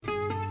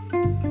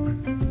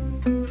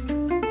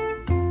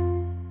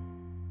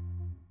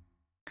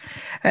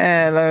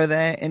Hello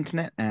there,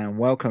 Internet, and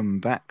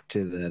welcome back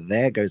to the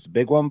There Goes the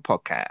Big One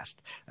podcast,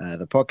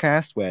 the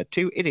podcast where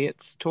two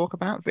idiots talk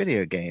about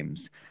video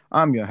games.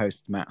 I'm your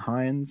host, Matt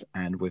Hines,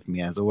 and with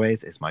me, as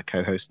always, is my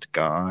co host,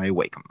 Guy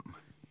Wakeham.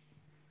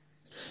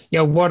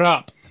 Yo, what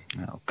up?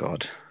 Oh,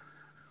 God.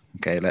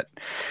 Okay, let's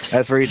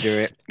redo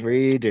it.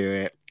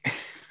 Redo it.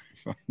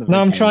 From the No,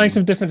 I'm trying beginning.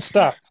 some different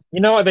stuff.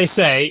 You know what they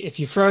say? If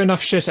you throw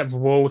enough shit at the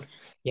wall,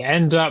 you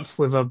end up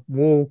with a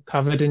wall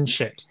covered in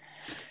shit.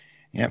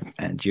 Yep,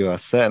 and you are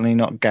certainly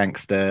not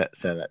gangster,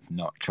 so let's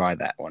not try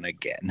that one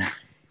again.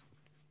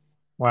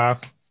 Wow,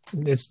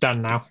 it's done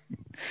now.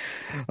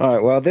 All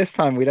right, well, this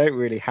time we don't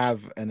really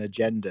have an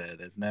agenda.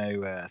 There's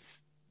no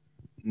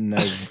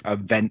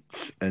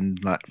events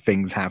and like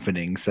things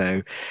happening.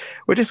 So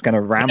we're just going to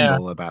Yeah.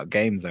 ramble about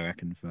games, I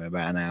reckon, for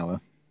about an hour.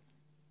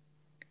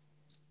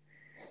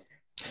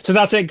 So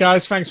that's it,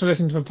 guys. Thanks for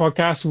listening to the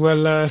podcast.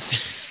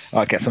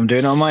 I guess I'm doing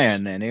it on my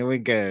own then. Here we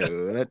go.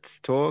 Let's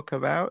talk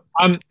about.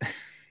 um,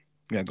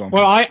 Yeah, go on.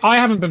 well, I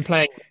haven't been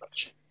playing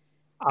much.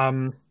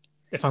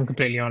 If I'm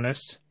completely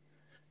honest.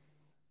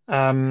 Oh, well,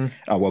 I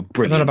don't know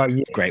brilliant. about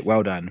you. Great.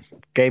 Well done.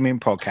 Gaming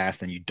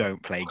podcast and you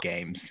don't play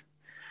games.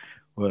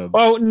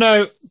 Well,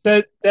 no,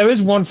 there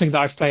is one thing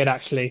that I've played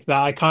actually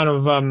that I kind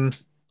of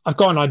I've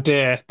got an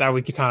idea that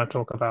we could kind of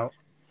talk about.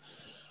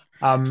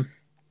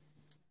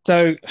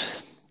 So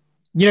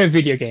you know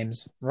video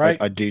games, right?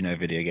 I do know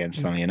video games,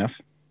 funny enough.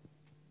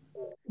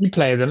 You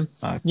play them,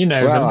 you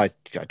know Well, them.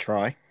 I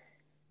try.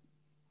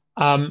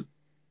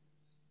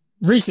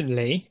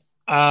 Recently,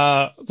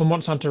 the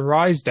Monster Hunter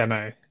Rise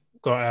demo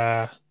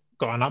got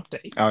an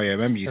update. Oh, yeah, I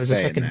remember you There was a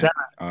saying second that.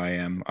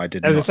 demo. I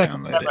did There was a not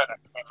second download demo it. that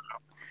came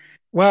out.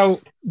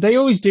 Well, they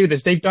always do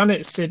this. They've done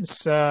it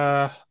since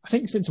I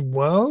think since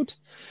World,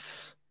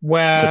 So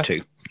where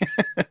two.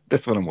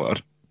 This one in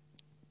World.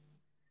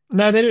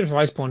 no, they did it for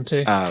Iceborne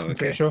too. Oh, I'm okay.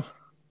 pretty sure.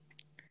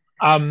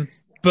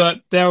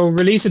 But they'll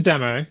release a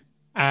demo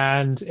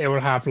and it will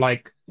have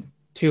like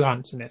 2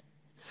 hunts in it.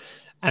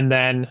 And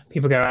then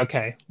people go,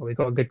 okay, well, we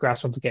got a good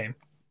grasp of the game.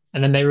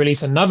 And then they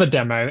release another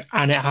demo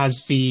and it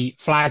has the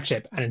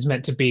flagship and it's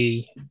meant to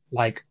be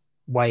like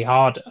way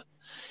harder.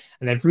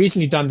 And they've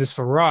recently done this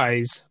for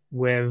Rise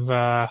with,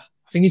 I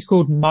think he's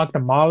called Magna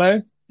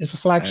Marlowe is the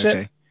flagship.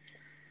 Okay.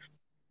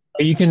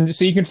 You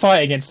can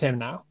fight against him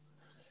now.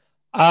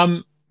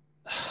 I'm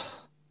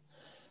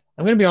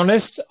going to be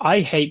honest. I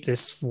hate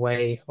this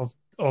way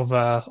of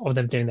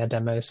them doing their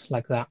demos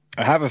like that.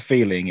 I have a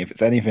feeling if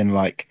it's anything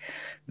like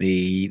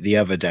the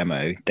other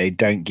demo, they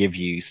don't give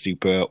you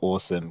super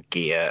awesome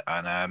gear,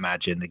 and I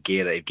imagine the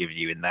gear they've given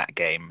you in that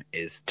game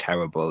is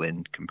terrible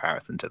in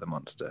comparison to the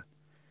monster.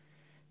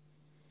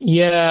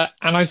 Yeah,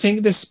 and I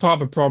think this is part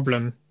of the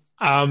problem.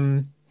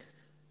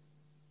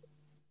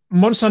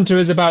 Monster Hunter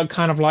is about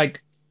kind of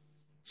like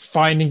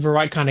finding the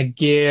right kind of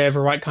gear, the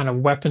right kind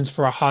of weapons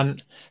for a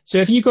hunt. So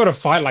if you got to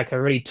fight like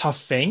a really tough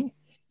thing,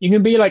 you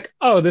can be like,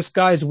 oh, this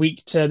guy's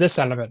weak to this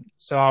element,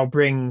 so I'll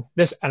bring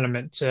this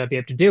element to be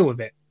able to deal with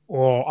it.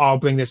 Or I'll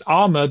bring this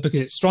armor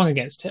because it's strong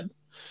against him.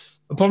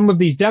 The problem with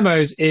these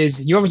demos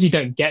is you obviously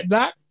don't get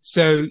that,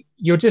 so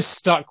you're just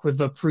stuck with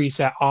the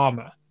preset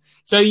armor.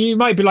 So you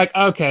might be like,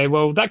 okay,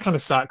 well, that kind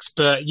of sucks,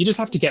 but you just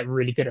have to get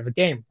really good at the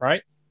game,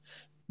 right?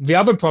 The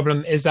other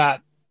problem is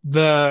that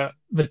the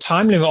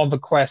time limit on the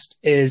quest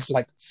is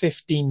like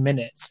 15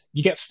 minutes.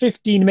 You get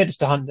 15 minutes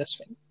to hunt this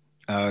thing.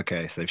 Oh,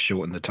 okay, so they've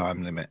shortened the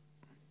time limit.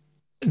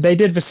 They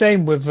did the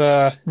same with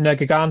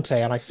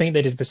Nergigante, and I think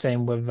they did the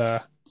same with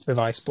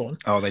Iceborne.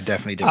 Oh, they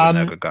definitely did with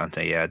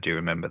Nergigante. Yeah, I do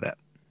remember that.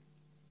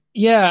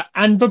 Yeah,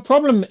 and the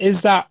problem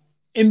is that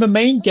in the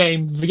main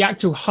game, the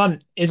actual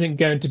hunt isn't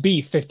going to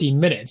be 15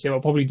 minutes. It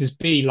will probably just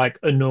be like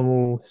a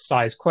normal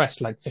size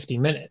quest, like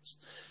 15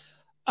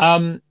 minutes.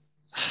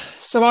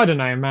 So I don't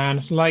know, man.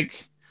 Like,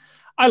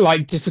 I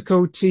like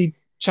difficulty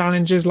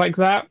challenges like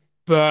that,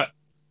 but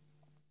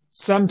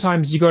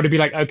sometimes you got to be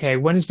like, okay,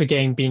 when is the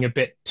game being a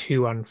bit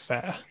too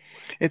unfair?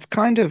 It's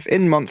kind of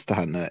in Monster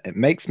Hunter, it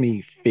makes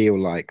me feel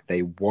like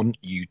they want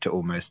you to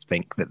almost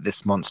think that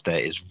this monster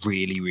is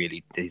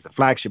really, he's a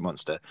flagship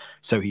monster,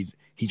 so he's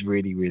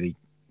really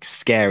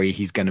scary,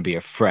 he's going to be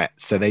a threat.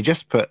 So they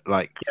just put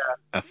like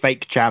a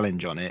fake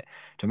challenge on it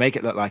to make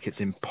it look like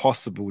it's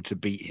impossible to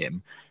beat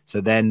him. So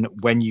then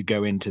when you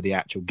go into the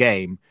actual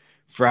game,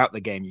 throughout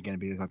the game, you're going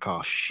to be like,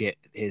 oh shit,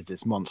 here's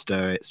this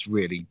monster, it's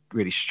really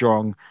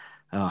strong.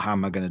 How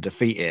am I going to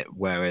defeat it?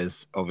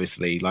 Whereas,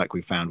 obviously, like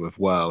we found with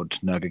World,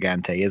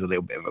 Nergigante is a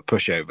little bit of a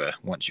pushover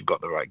once you've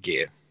got the right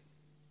gear.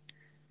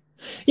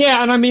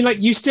 Yeah, and I mean, like,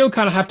 you still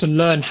kind of have to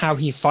learn how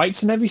he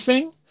fights and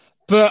everything,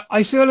 but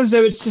I feel as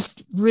though it's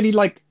just really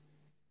like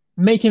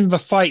making the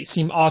fight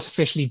seem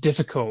artificially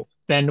difficult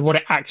than what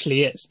it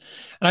actually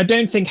is. And I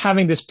don't think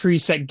having this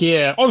preset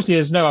gear, obviously,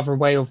 there's no other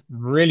way of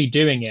really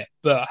doing it,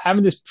 but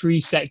having this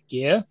preset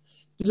gear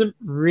doesn't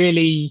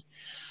really.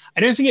 I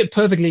don't think it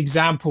perfectly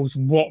examples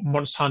what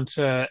Monster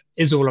Hunter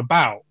is all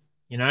about,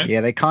 you know? Yeah,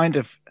 they kind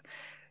of.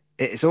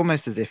 It's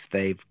almost as if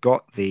they've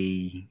got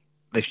the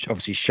they've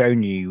obviously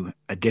shown you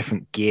a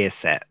different gear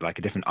set, like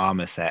a different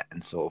armor set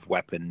and sort of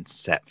weapon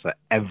set for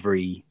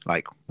every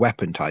like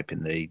weapon type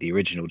in the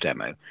original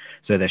demo.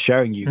 So they're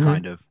showing you Hmm.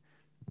 kind of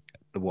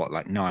what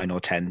like 9 or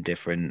 10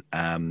 different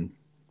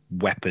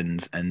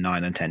weapons and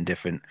 9 or 10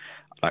 different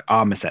like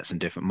armor sets and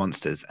different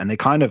monsters, and they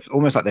kind of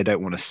almost like they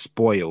don't want to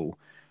spoil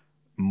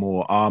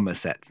more armor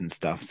sets and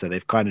stuff. So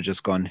they've kind of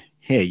just gone,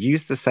 here,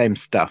 use the same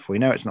stuff. We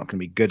know it's not going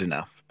to be good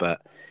enough,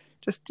 but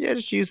just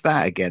use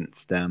that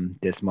against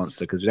this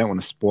monster because we don't want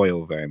to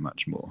spoil very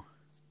much more.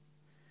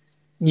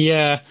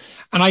 Yeah,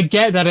 and I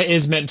get that it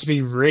is meant to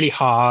be really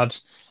hard.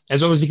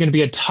 There's obviously going to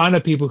be a ton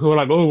of people who are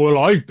like, "Oh,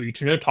 well, I've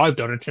beaten it. I've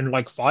done it in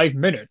like 5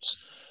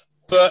 minutes."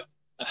 But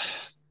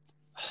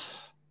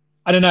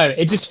I don't know.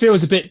 It just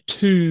feels a bit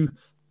too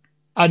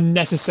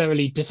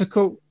unnecessarily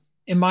difficult,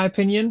 in my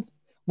opinion.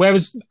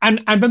 Whereas, and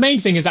the main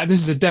thing is that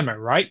this is a demo,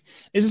 right?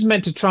 This is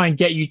meant to try and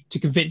get you to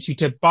convince you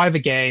to buy the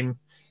game,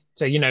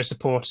 to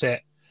support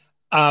it.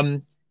 I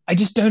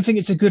just don't think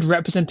it's a good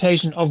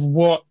representation of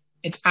what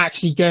it's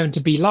actually going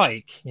to be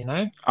like.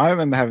 I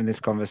remember having this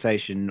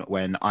conversation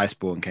when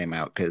Iceborne came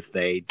out because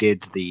they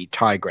did the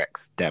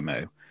Tigrex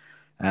demo,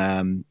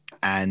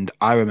 and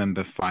I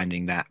remember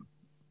finding that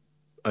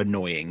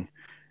annoying.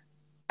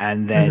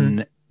 And Mm-hmm.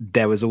 then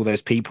there was all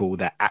those people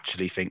that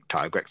actually think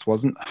Tigrex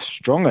wasn't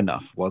strong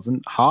enough,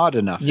 wasn't hard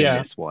enough in Yeah.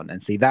 this one.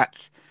 And see,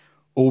 that's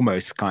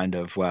almost kind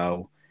of,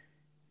 well,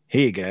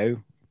 here you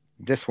go.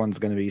 This one's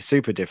going to be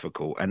super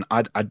difficult, and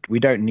we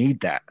don't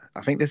need that.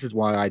 I think this is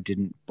why I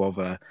didn't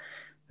bother.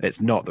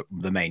 It's not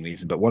the main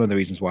reason, but one of the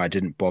reasons why I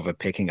didn't bother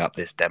picking up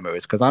this demo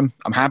is because I'm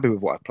happy with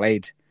what I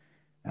played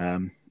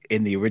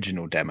in the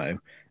original demo,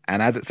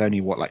 and as it's only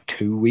what like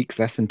 2 weeks,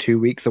 less than 2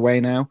 weeks away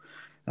now,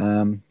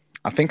 um,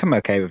 I think I'm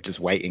okay with just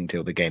waiting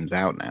till the game's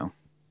out now.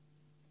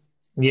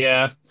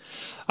 Yeah.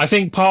 I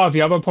think part of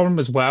the other problem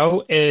as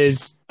well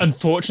is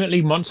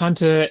unfortunately Monster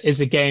Hunter is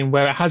a game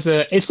where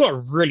it's got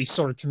a really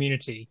solid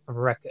community for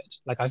the record.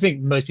 Like I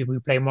think most people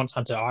who play Monster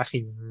Hunter are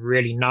actually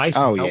really nice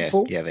and Oh yeah,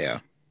 helpful. yeah they are.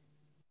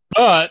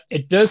 But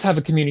it does have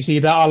a community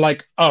that are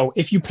like, oh,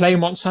 if you play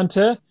Monster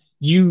Hunter,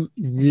 you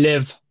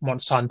live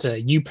Monster Hunter.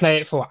 You play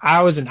it for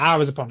hours and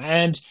hours upon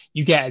end.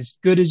 You get as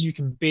good as you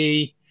can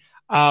be.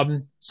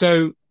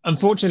 So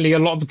unfortunately, a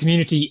lot of the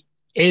community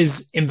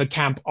is in the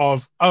camp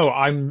of, oh,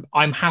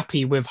 I'm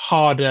happy with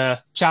harder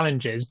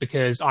challenges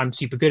because I'm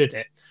super good at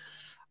it.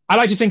 I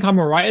like to think I'm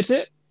all right at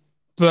it,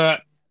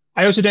 but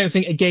I also don't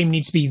think a game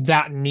needs to be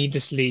that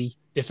needlessly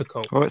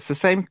difficult, Well, it's the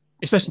same.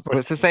 especially for Well,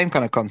 it's the same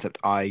kind of concept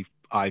I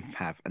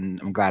have, and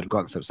I'm glad I've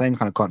got it. So the same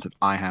kind of concept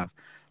I have,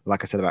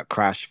 like I said about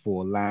Crash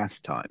 4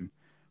 last time,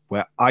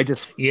 where I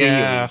just feel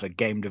yeah. the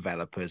game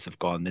developers have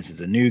gone, this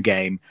is a new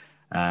game,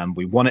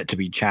 we want it to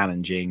be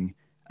challenging,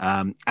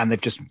 and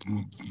they've just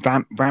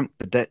ramped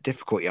the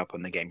difficulty up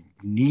on the game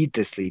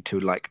needlessly to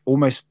like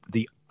almost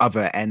the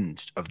other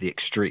end of the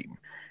extreme,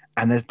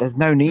 and there's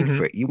no need Hmm.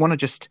 for it. You want to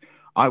just,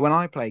 when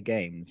I play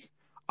games,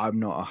 I'm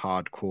not a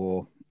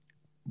hardcore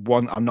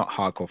one. I'm not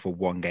hardcore for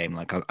one game.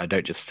 Like I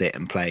don't just sit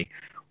and play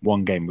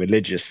one game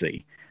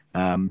religiously.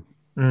 Um,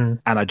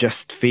 Mm. and I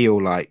just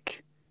feel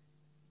like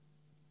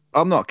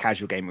I'm not a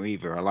casual gamer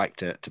either. I like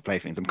to play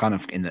things. I'm kind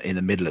of in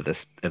the middle of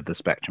the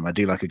spectrum. I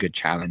do like a good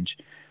challenge,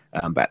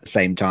 but at the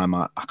same time,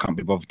 I can't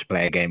be bothered to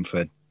play a game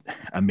for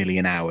a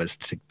million hours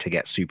to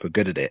get super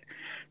good at it.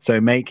 So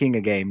making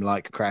a game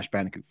like Crash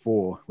Bandicoot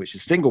 4, which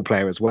is single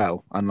player as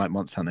well, unlike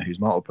Monster Hunter, who's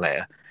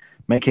multiplayer,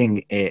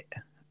 making it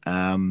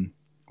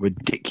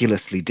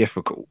ridiculously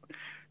difficult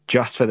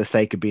just for the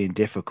sake of being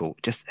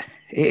difficult, just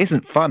it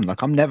isn't fun.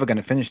 Like I'm never going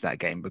to finish that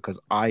game because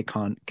I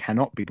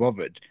cannot be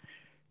bothered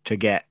to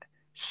get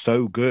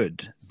so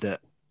good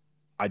that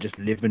I just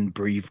live and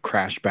breathe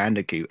Crash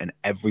Bandicoot and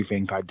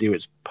everything I do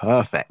is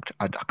perfect.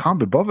 I can't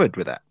be bothered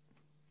with that.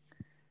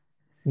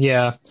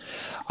 Yeah,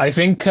 I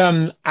think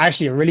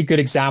actually a really good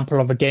example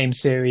of a game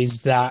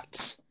series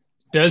that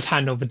does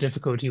handle the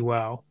difficulty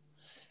well.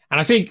 And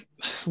I think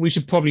we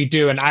should probably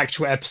do an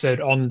actual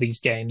episode on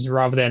these games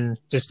rather than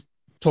just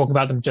talking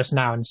about them just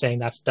now and saying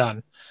that's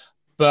done.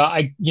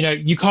 But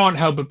you can't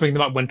help but bring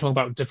them up when talking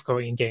about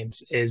difficulty in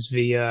games is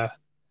the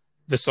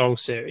Soul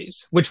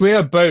series, which we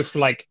are both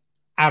like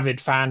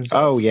avid fans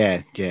of. Oh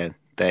yeah.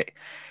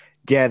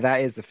 Yeah,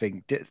 that is the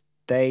thing.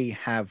 They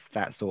have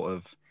that sort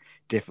of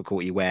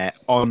difficulty where,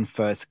 on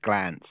first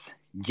glance,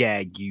 yeah,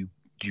 you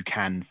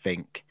can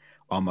think,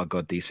 oh my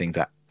god, these things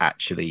are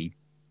actually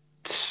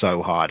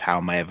so hard. How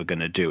am I ever going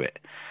to do it?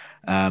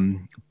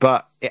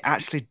 But it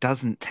actually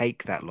doesn't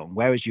take that long.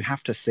 Whereas you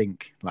have to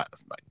sink like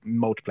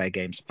multiplayer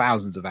games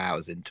thousands of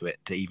hours into it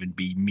to even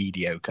be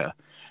mediocre,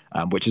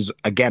 which is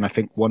again I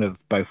think one of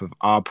both of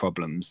our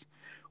problems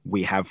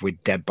we have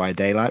with Dead by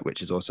Daylight,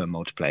 which is also a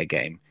multiplayer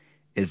game,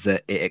 is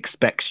that it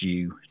expects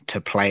you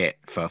to play it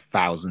for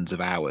thousands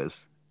of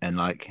hours, and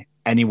like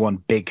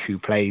anyone big who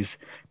plays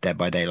Dead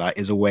by Daylight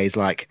is always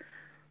like,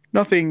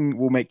 nothing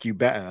will make you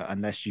better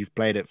unless you've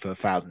played it for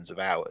thousands of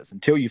hours.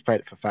 Until you've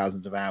played it for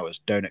thousands of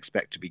hours, don't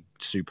expect to be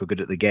super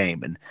good at the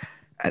game. And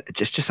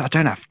just I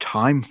don't have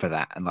time for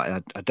that, and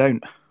like I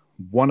don't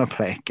want to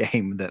play a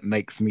game that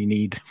makes me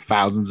need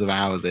thousands of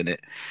hours in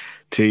it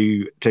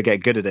to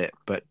get good at it.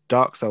 But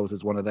Dark Souls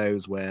is one of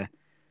those where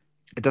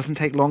it doesn't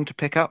take long to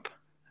pick up,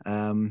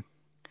 um,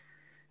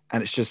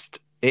 and it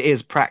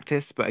is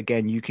practice. But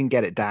again, you can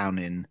get it down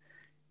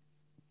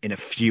in a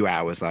few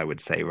hours, I would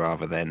say,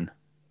 rather than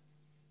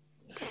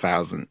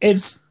thousands.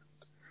 It's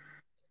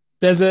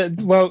there's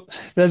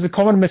a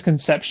common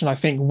misconception I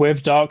think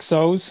with Dark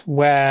Souls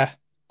where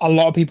a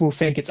lot of people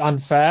think it's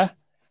unfair,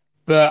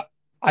 but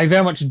I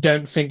very much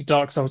don't think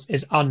Dark Souls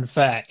is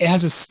unfair. It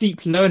has a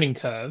steep learning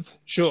curve,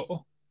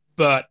 sure,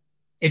 but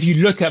if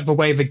you look at the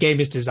way the game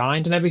is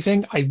designed and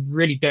everything, I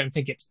really don't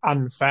think it's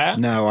unfair.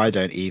 No, I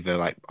don't either.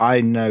 Like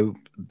I know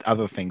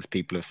other things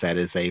people have said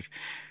is they've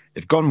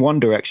gone one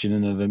direction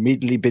and have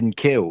immediately been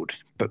killed.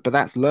 But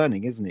that's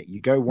learning, isn't it? You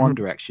go one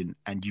direction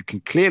and you can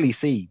clearly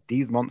see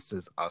these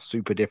monsters are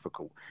super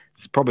difficult.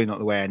 It's probably not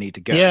the way I need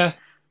to go. Yeah,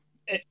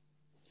 it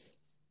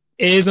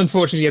is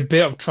unfortunately a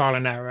bit of trial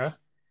and error.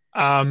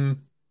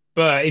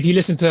 But if you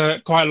listen to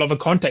quite a lot of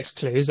context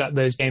clues that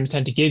those games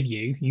tend to give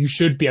you, you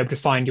should be able to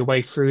find your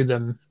way through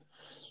them,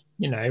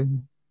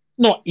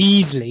 not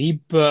easily,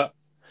 but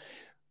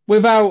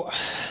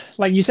without,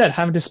 like you said,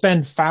 having to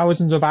spend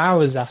thousands of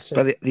hours at it.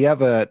 But the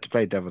other, to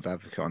play devil's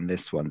advocate on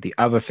this one, the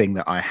other thing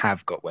that I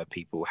have got where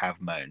people have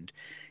moaned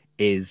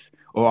is,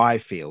 or I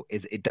feel,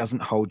 is it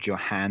doesn't hold your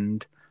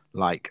hand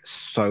like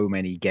so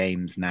many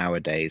games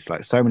nowadays,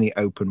 like so many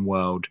open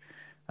world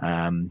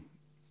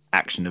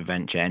action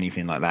adventure,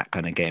 anything like that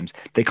kind of games.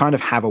 They kind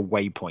of have a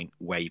waypoint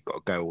where you've got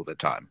to go all the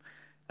time.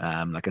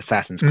 Like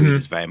Assassin's Creed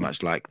is very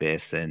much like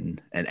this,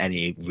 and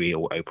any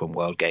real open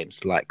world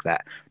games like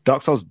that.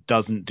 Dark Souls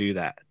doesn't do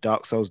that.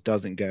 Dark Souls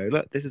doesn't go,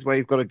 look, this is where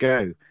you've got to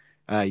go.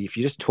 If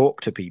you just talk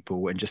to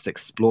people and just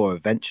explore,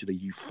 eventually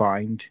you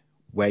find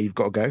where you've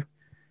got to go.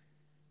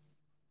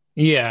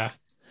 Yeah.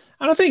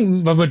 And I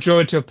think the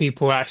majority of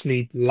people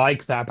actually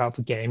like that about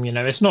the game.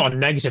 It's not a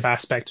negative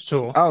aspect at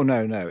all. Oh,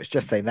 no. It's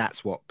just saying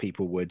that's what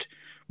people would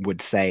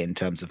say in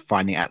terms of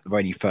finding out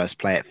when you first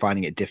play it,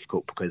 finding it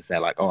difficult because they're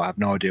like, oh, I have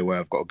no idea where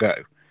I've got to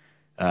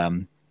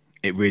go.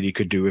 It really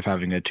could do with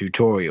having a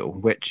tutorial,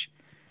 which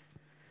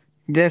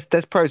there's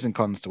pros and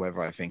cons to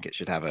whether I think it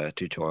should have a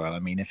tutorial. I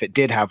mean, if it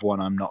did have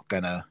one, I'm not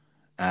gonna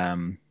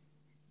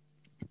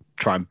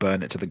try and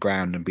burn it to the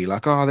ground and be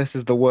like, oh, this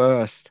is the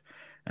worst.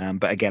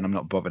 But again, I'm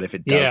not bothered if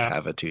it does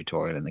have a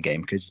tutorial in the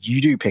game because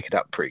you do pick it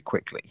up pretty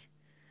quickly.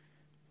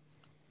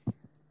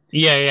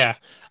 Yeah.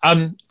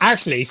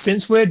 Actually,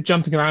 since we're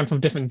jumping around from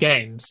different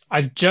games,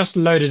 I've just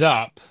loaded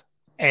up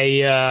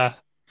a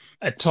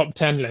top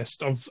 10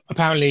 list of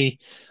apparently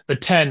the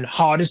 10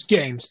 hardest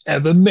games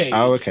ever made.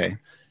 Oh, okay.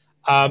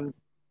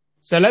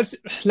 So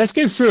let's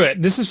go through it.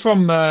 This is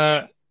from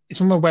it's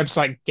from a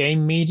website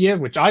Game Media,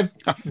 which I've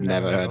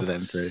never heard of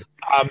them too.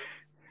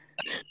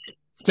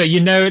 So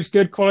it's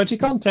good quality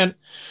content.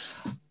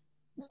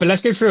 But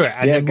let's go through it,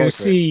 and then we'll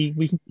see.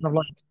 We can kind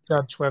of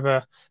judge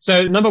whether.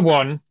 So number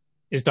 1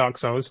 is Dark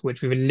Souls,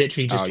 which we were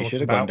literally just talking about. You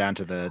should have gone down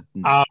to the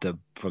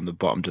from the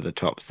bottom to the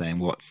top, saying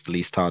what's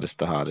least hardest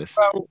to hardest.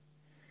 Well,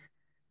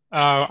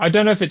 I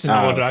don't know if it's in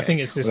order. Okay. I think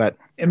it's just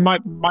it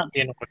might be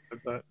in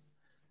order, but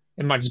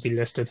it might just be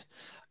listed.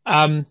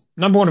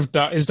 Number 1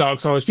 is Dark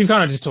Souls. We've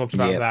kind of just talked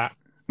about that.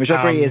 Which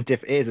I agree is a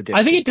difficult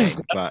I think it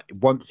does, but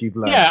once you've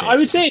learned I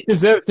would say it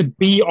deserves to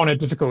be on a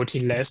difficulty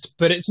list,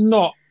 but it's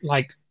not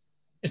like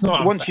it's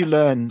not. Once you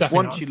learn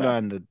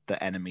the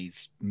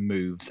enemy's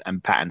moves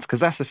and patterns, because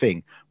that's the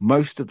thing.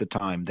 Most of the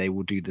time, they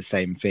will do the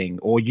same thing,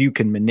 or you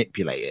can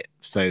manipulate it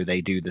so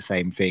they do the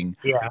same thing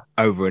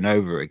over and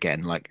over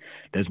again. Like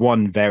there's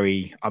one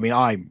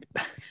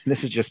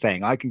this is just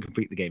saying I can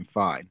complete the game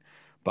fine,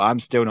 but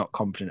I'm still not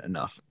confident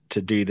enough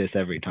to do this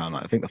every time.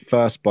 Like, I think the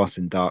first boss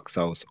in Dark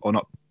Souls, or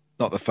not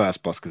the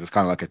first boss, because it's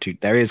kind of like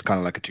there is kind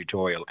of like a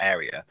tutorial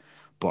area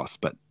boss,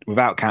 but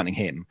without counting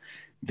him,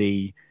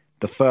 the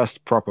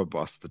first proper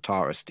boss, the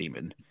Taurus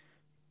demon,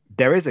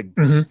 there is not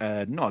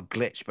a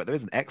glitch, but there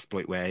is an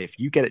exploit where if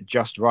you get it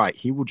just right,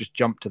 he will just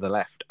jump to the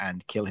left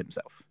and kill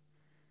himself.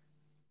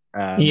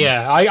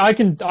 I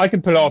can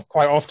pull it off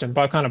quite often,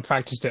 but I've kind of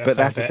practiced it. But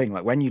that's the thing,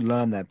 like when you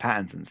learn their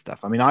patterns and stuff.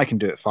 I mean, I can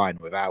do it fine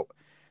without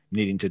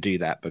needing to do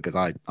that because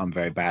I'm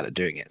very bad at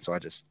doing it. So I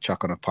just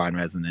chuck on a pine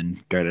resin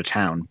and go to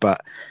town.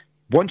 But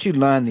once you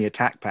learn the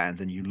attack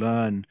patterns and you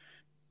learn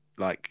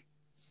like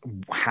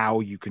how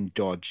you can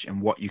dodge and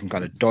what you can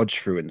kind of dodge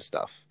through and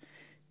stuff,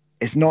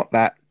 it's not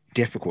that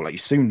difficult. Like you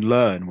soon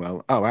learn,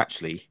 well, oh,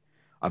 actually,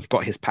 I've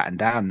got his pattern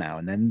down now,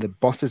 and then the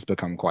bosses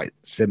become quite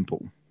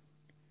simple.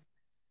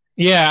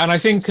 Yeah, and I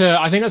think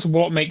that's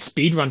what makes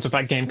speedruns of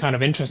that game kind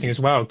of interesting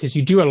as well, because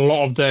you do a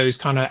lot of those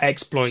kind of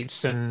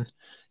exploits and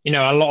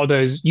a lot of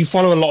those, you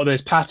follow a lot of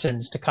those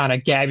patterns to kind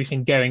of get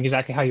everything going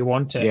exactly how you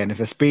want it. Yeah, and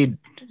if a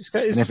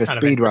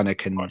speedrunner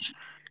can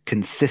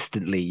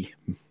consistently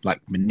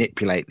like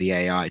manipulate the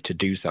AI to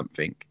do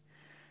something,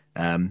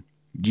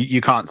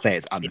 you can't say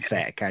it's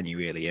unfair, can you?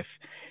 Really,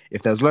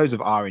 if there's loads of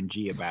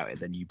RNG about it,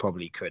 then you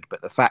probably could.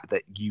 But the fact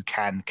that you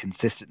can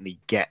consistently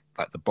get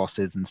like the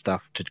bosses and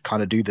stuff to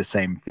kind of do the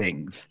same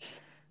things,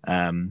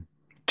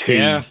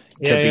 Yeah,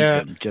 to yeah, beat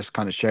yeah. them. Just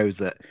kind of shows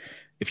that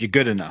if you're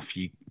good enough,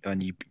 you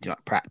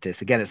like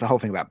practice. Again, it's the whole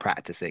thing about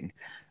practicing.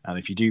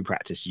 If you do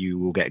practice, you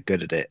will get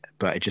good at it.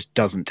 But it just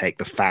doesn't take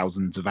the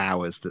thousands of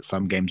hours that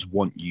some games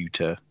want you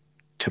to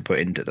put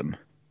into them.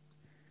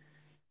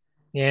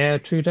 Yeah,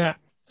 true that.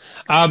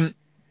 Um,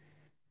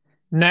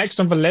 Next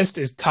on the list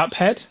is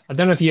Cuphead. I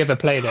don't know if you ever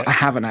played I it.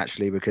 haven't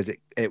actually because it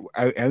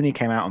only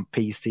came out on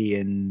PC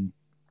and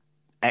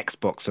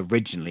Xbox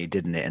originally,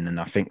 didn't it? And then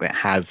I think that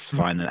has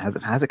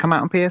it come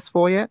out on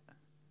PS4 yet?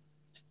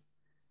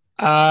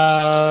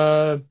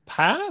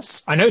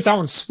 Pass. I know it's out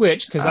on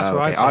Switch because that's Oh,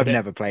 where I okay. I've played it.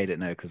 never played it,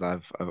 no, because I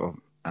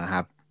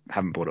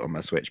haven't bought it on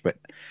my Switch, but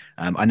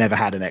I never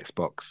had an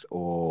Xbox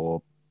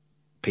or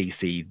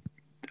PC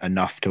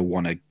enough to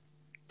want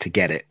to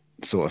get it,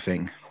 sort of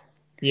thing.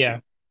 Yeah,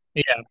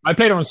 yeah. I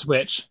played it on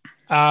Switch.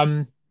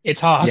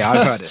 It's hard. Yeah,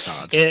 I've heard it's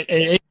hard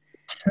it,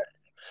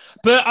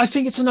 but I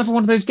think it's another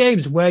one of those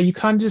games where you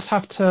kind of just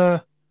have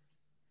to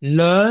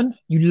learn.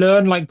 You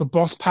learn like the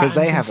boss because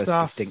they patterns and have a stuff.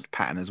 distinct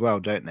pattern as well,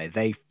 don't they?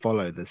 They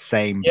follow the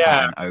same Yeah,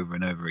 pattern over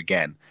and over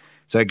again.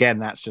 So again,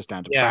 that's just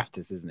down to yeah,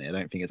 practice, isn't it? I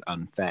don't think it's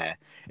unfair.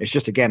 It's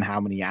just again, how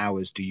many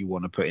hours do you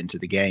want to put into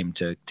the game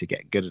to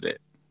get good at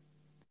it?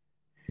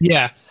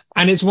 yeah.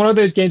 And it's one of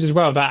those games as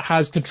well that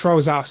has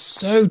controls that are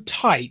so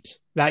tight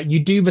that you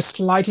do the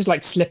slightest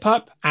like slip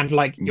up and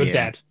like you're Yeah,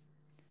 dead.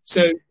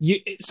 So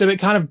it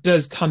kind of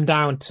does come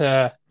down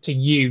to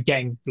you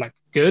getting like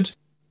good,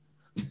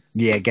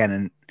 yeah.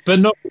 Again, but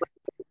not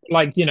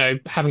like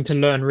having to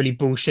learn really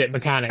bullshit and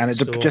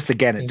mechanics or just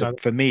again, things like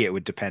for me, it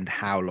would depend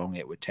how long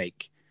it would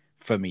take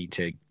for me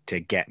to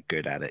get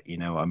good at it. You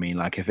know what I mean?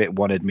 Like if it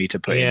wanted me to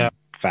that. put Yeah, in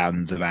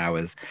thousands of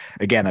hours,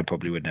 again, I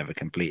probably would never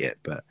complete it.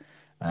 But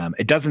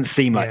it doesn't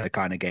seem like yeah. the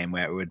kind of game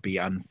where it would be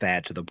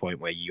unfair to the point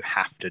where you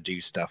have to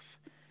do stuff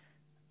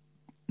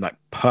like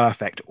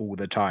perfect all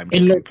the time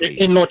to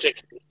complete. In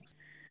logic,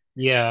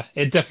 yeah,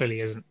 it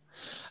definitely isn't.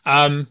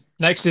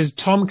 Next is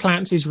Tom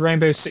Clancy's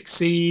Rainbow Six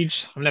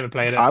Siege. I've never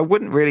played it. I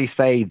wouldn't really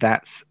say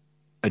that's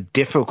a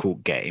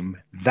difficult game.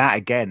 That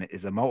again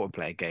is a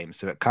multiplayer game,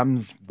 so it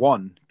comes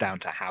one down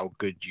to how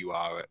good you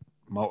are at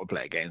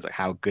multiplayer games, like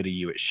how good are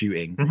you at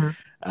shooting. Mhm.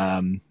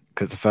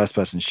 Because the first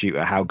person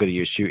shooter, how good are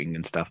you at shooting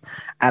and stuff,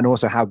 and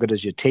also how good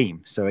is your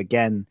team. So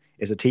again,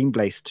 it's a team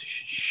based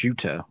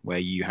shooter where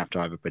you have to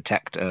either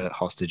protect a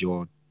hostage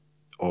or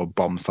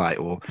bomb site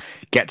or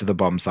get to the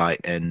bomb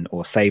site and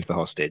or save the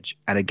hostage.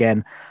 And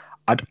again,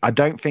 I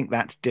don't think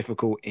that's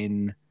difficult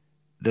in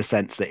the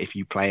sense that if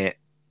you play it,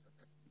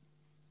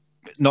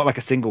 it's not like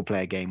a single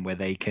player game where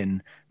they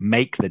can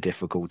make the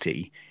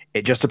difficulty.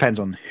 It just depends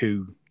on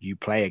who you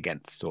play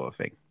against, sort of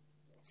thing.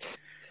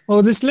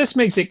 Well, this list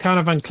makes it kind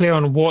of unclear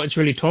on what it's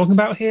really talking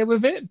about here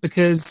with it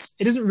because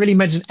it doesn't really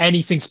mention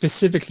anything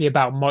specifically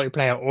about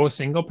multiplayer or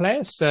single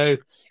player. So,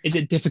 is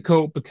it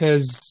difficult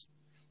because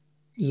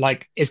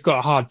like it's got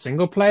a hard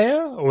single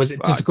player, or is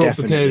it difficult Definitely,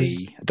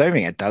 because I don't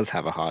think it does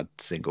have a hard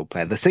single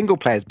player. The single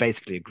player is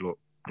basically a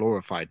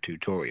glorified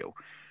tutorial.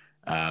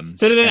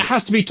 so then it And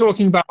has to be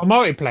talking about a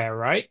multiplayer,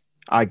 right?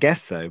 I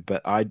guess so,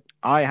 but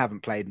I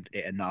haven't played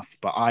it enough.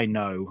 But I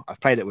know I've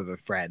played it with a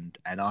friend,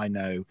 and I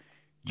know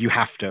you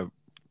have to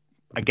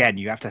again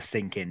you have to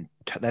sink in.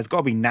 There's got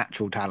to be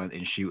natural talent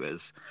in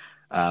shooters,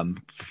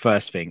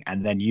 first thing,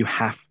 and then you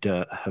have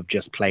to have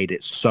just played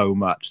it so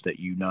much that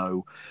you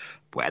know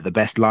where the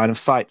best line of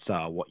sights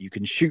are, what you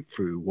can shoot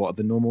through, what are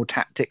the normal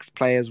tactics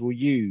players will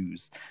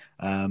use,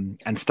 and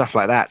stuff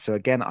like that. So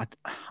again,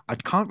 I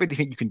can't really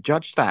think you can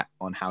judge that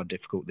on how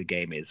difficult the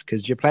game is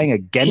because you're playing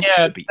against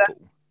Yeah, the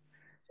people.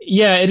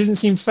 yeah, it doesn't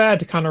seem fair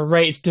to kind of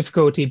rate its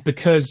difficulty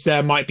because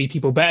there might be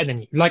people better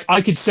than you. Like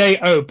I could say,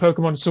 oh,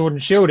 Pokemon Sword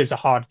and Shield is a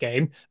hard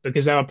game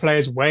because there are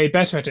players way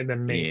better at it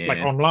than me,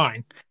 like Yeah.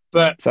 online.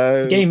 But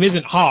the So game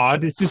isn't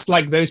hard. It's just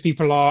like those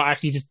people are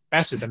actually just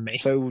better than me.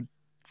 so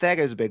there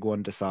goes a big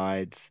one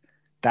decides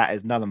that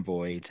is null and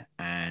void,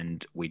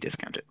 and we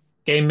discount it.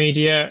 Game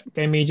Media,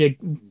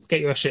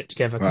 get your shit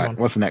together. Come Right, on.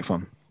 what's the next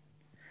one?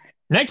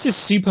 Next is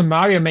Super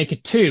Mario Maker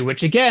 2,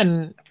 which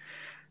again,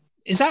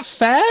 is that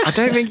fair? I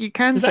don't think you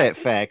can Is say that it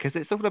fair because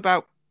it's all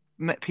about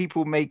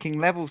people making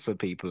levels for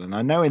people, and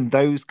I know in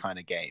those kind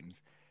of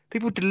games,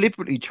 people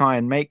deliberately try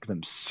and make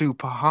them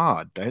super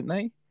hard, don't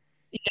they?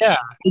 yeah,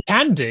 they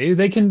can do.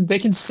 They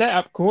can set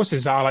up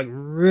courses that are like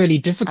really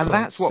And difficult.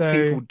 that's what So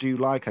people do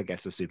like, I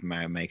guess, with Super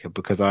Mario Maker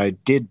because I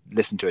did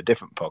listen to a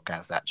different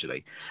podcast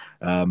actually,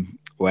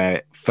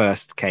 where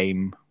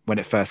when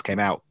it first came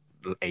out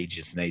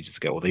ages and ages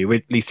ago, or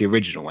at least the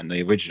original when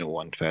the original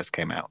one first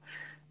came out,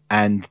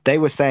 and they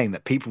were saying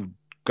that people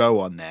go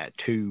on there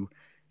to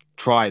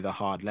try the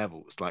hard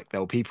levels. Like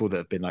there were people that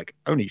have been like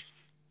only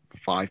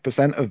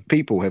 5% of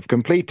people have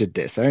completed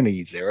this,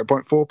 only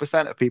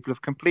 0.4% of people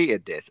have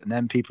completed this, and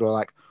then people are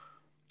like,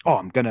 oh,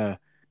 I'm gonna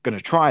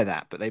try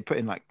that, but they put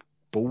in like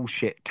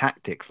bullshit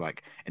tactics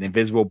like an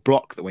invisible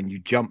block that when you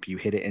jump you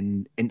hit it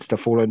and insta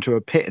fall into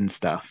a pit and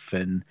stuff.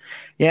 And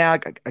yeah,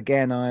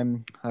 again,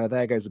 I'm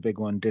there goes a big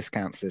one,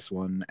 discounts this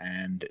one,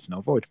 and it's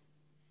not void.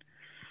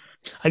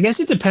 I guess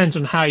it depends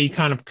on how you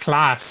kind of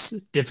class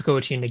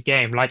difficulty in the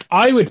game. Like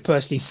I would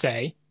personally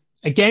say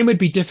a game would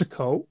be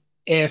difficult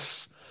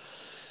if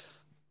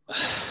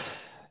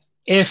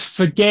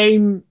the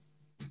game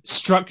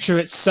structure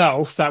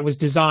itself that was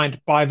designed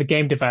by the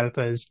game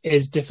developers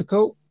is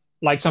difficult,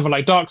 like something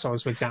like Dark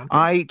Souls, for example.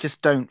 I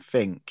just don't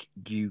think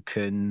you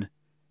can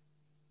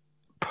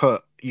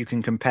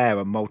compare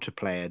a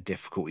multiplayer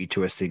difficulty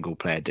to a single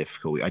player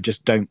difficulty. I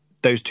just don't.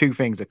 Those two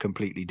things are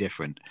completely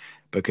different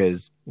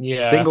because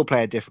Yeah. single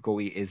player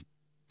difficulty is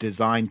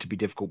designed to be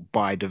difficult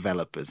by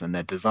developers and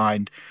they're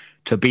designed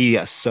to be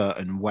a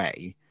certain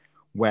way,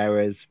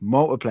 whereas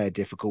multiplayer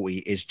difficulty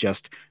is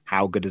just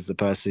how good is the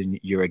person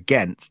you're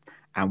against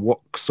and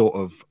what sort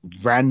of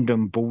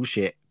random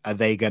bullshit are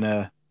they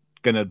gonna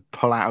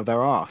pull out of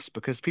their ass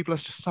because people are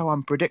just so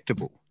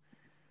unpredictable.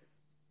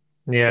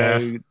 Yeah.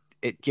 So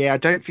I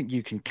don't think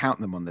you can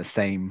count them on the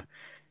same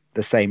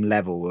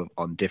level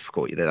on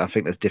difficulty. I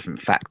think there's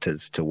different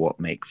factors to what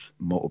makes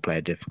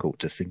multiplayer difficult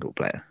to single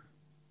player.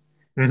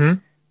 Mm-hmm.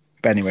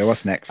 But anyway,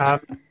 what's next?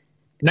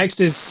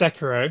 Next is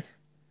Sekiro.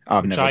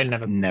 I've which I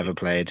never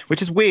played,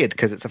 which is weird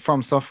because it's a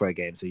From Software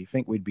game, so you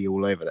think we'd be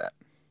all over that.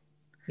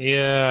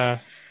 Yeah.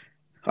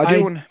 I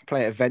do want to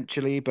play it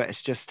eventually, but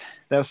it's just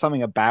there was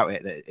something about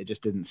it that it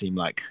just didn't seem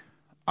like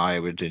I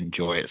would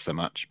enjoy it so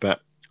much.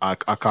 But I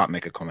can't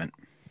make a comment.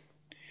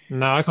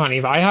 No, I can't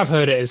either. I have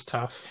heard it is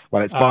tough.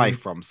 Well, it's by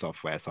From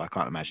Software, so I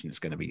can't imagine it's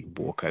going to be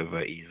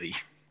walkover easy.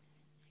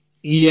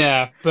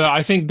 Yeah, but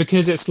I think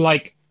because it's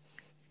like,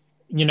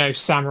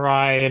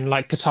 samurai and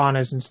like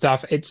katanas and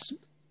stuff,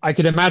 I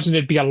could imagine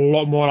it'd be a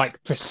lot more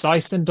like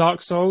precise than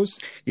Dark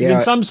Souls. Because in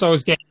some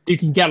Souls games, you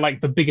can get like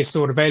the biggest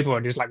sword available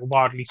and just like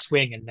wildly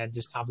swing and then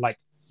just kind of like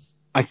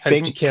hope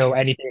to kill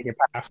anything in your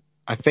path.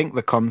 I think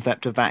the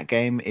concept of that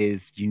game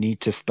is you need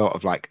to sort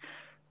of like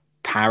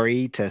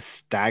parry to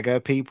stagger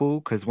people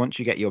because once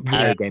you get your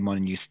parry game on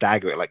and you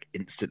stagger it, like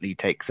instantly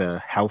takes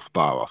a health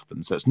bar off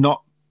them. So it's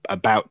not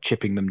about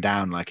chipping them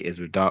down like it is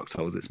with Dark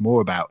Souls. It's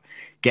more about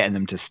getting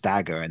them to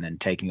stagger and then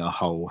taking a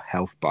whole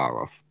health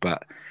bar off.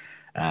 But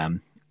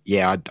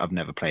I've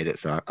never played it,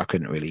 so I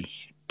couldn't really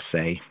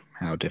say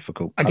how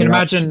difficult. I can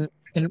imagine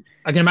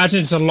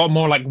it's a lot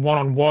more like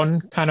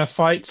one-on-one kind of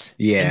fights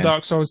than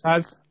Dark Souls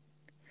has.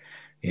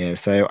 Yeah,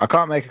 so I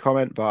can't make a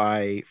comment,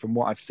 but from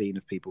what I've seen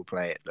of people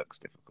play, it looks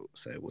difficult.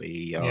 So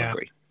we all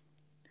agree.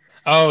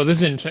 Oh,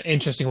 this is an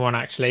interesting one,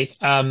 actually.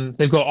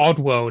 They've got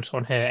Oddworld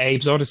on here,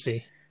 Abe's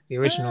Odyssey, the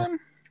original.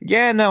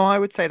 I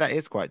would say that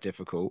is quite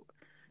difficult.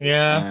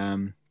 Yeah.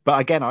 But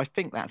again, I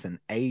think that's an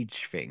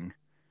age thing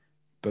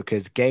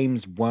because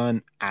games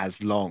weren't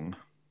as long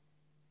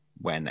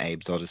when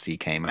Abe's Odyssey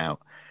came out.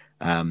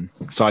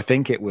 So I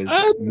think it was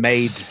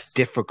made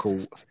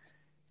difficult.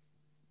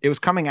 It was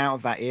coming out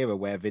of that era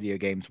where video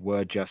games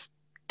were just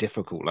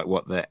difficult. Like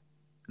what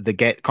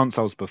the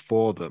consoles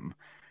before them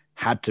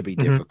had to be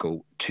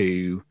difficult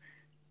to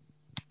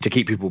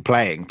keep people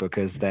playing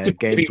because their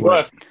games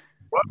weren't.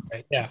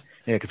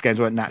 Because games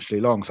weren't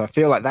naturally long. So I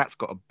feel like that's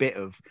got a bit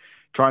of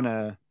trying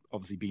to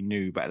obviously be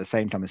new, but at the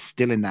same time, it's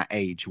still in that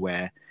age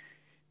where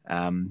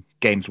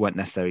games weren't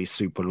necessarily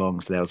super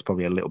long. So there was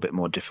probably a little bit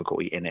more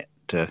difficulty in it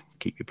to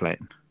keep you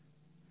playing.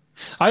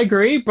 I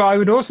agree, but I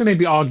would also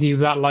maybe argue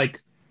that like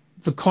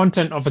the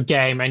content of a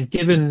game and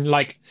given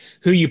like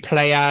who you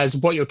play as,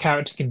 what your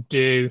character can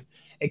do,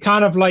 it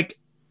kind of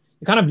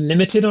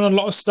limited on a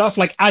lot of stuff.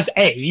 Like as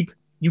Abe,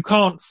 you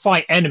can't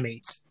fight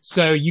enemies.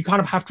 So you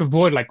kind of have to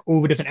avoid like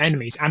all the different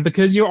enemies. And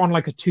because you're on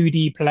like a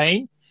 2D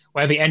plane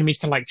where the enemies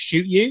can like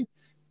shoot you,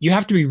 you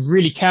have to be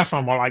really careful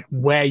on like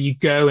where you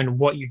go and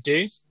what you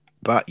do.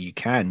 But you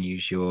can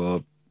use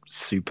your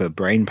super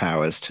brain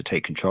powers to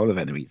take control of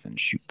enemies and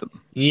shoot them.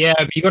 Yeah,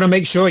 but you got to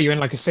make sure you're in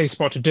like a safe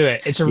spot to do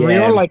it. It's a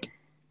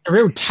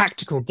real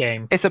tactical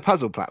game. It's a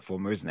puzzle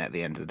platformer, isn't it, at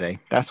the end of the day?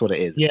 That's what it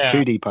is. Yeah. It's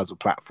a 2D puzzle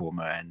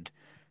platformer, and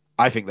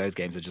I think those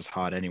games are just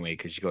hard anyway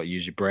because you got to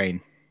use your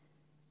brain.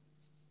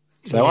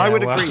 So I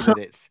would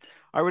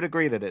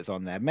agree that it's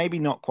on there. Maybe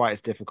not quite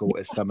as difficult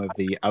as some of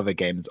the other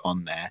games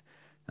on there,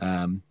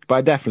 but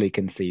I definitely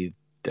can see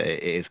that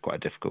it is quite a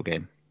difficult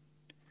game.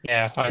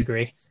 Yeah, I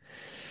agree.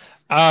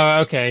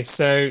 Okay,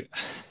 so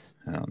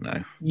I don't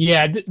know.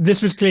 Yeah,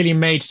 this was clearly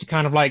made to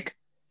kind of like.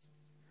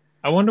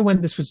 I wonder when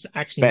this was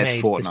actually made.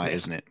 It's Fortnite,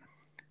 isn't it?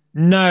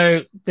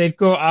 No, they've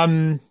got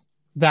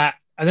that.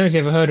 I don't know if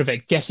you've ever heard of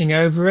it. Getting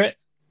Over It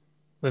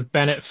with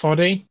Bennett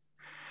Foddy.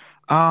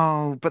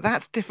 Oh, but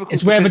that's difficult.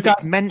 It's where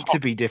it's meant to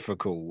be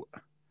difficult.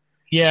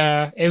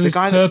 Yeah, it was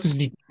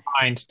purposely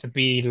designed to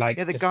be like.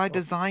 Yeah, the guy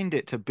designed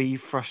it to be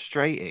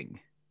frustrating.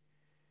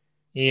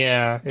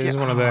 Yeah, it was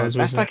one of those.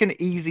 That's like an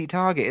easy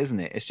target, isn't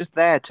it? It's just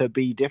there to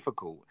be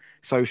difficult.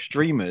 So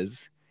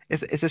streamers,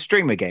 it's a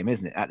streamer game,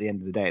 isn't it? At the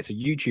end of the day, it's a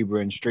YouTuber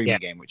and streamer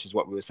game, which is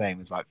what we were saying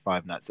was like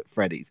Five Nights at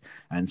Freddy's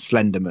and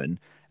Slenderman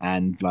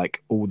and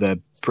like all the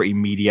pretty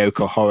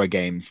mediocre horror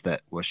games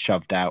that were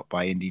shoved out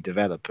by indie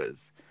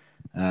developers.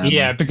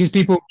 Because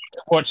people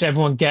watch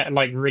everyone get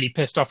like really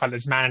pissed off at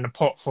this man in a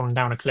pot falling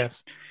down a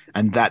cliff,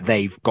 and that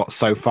they've got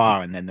so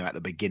far, and then they're at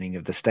the beginning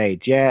of the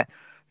stage. Yeah,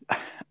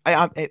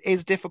 it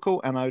is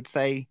difficult, and I would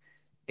say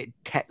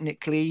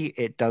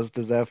it does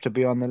deserve to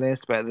be on the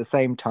list, but at the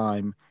same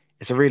time,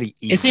 it's a really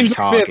It easy seems like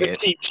a bit of a target.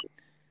 cheat.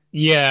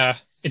 Yeah,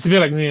 it's a bit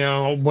like,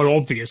 well,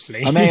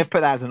 obviously. I may have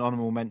put that as an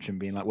honorable mention,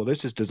 being like, well,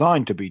 this is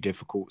designed to be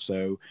difficult,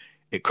 so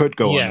it could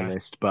go on the Yeah.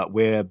 list, but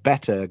we're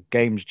better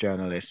games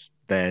journalists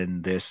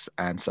than this,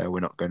 and so we're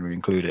not going to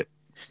include it.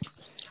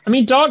 I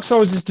mean, Dark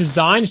Souls is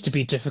designed to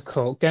be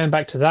difficult, going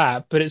back to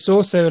that, but it's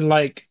also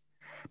like,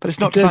 But it's it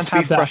not does designed to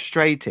be have that.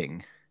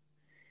 frustrating.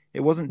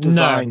 It wasn't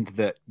No, designed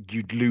that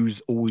you'd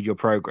lose all your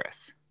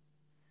progress.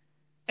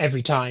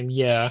 every time.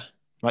 Yeah.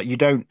 Like, you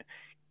don't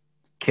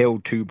kill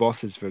two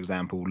bosses, for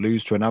example,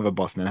 lose to another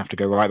boss, and then have to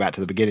go right back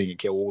to the beginning and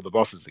kill all the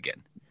bosses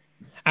again.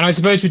 And I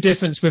suppose the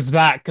difference with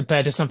that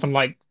compared to something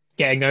like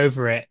Getting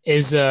Over It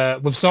is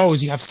with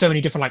Souls, you have so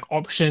many different like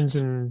options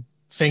and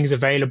things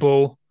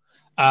available.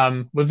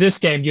 With this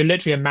game, you're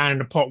literally a man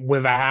in a pot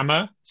with a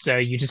hammer. So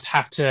you just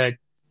have to,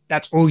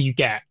 that's all you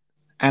get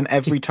And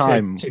to, every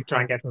to, time, to try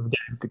and get through the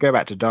game. to go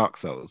back to Dark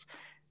Souls,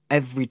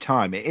 every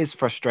time it is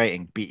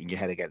frustrating beating your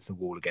head against the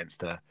wall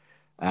against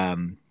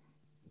um,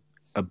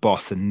 a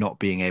boss and not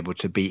being able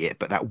to beat it.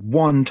 But that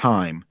one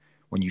time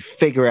when you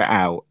figure it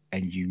out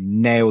and you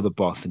nail the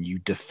boss and you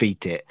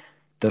defeat it,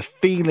 the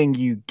feeling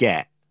you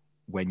get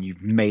when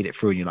you've made it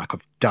through and you're like,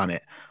 I've done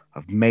it,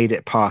 I've made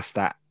it past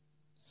that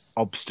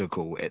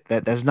obstacle.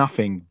 There's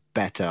nothing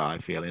better, I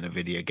feel, in a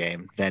video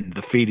game than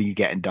the feeling you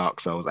get in Dark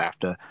Souls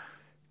after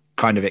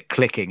kind of it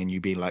clicking and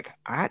you being like,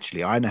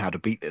 actually, I know how to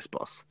beat this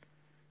boss.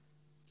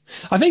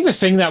 I think the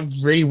thing that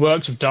really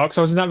works with Dark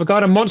Souls in that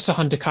regard, and Monster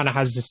Hunter kind of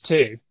has this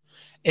too,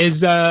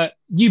 is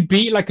you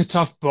beat like a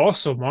tough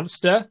boss or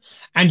monster,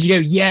 and you go,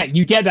 yeah,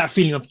 you get that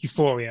feeling of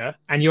euphoria,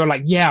 and you're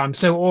like, yeah, I'm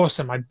so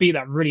awesome, I beat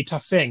that really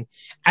tough thing,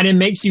 and it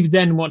makes you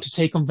then want to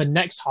take on the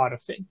next harder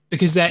thing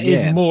because there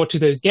is Yeah. more to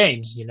those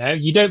games.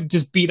 You don't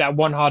just beat that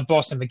one hard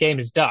boss and the game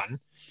is done.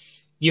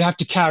 You have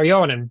to carry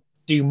on and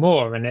do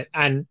more,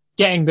 and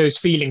getting those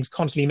feelings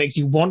constantly makes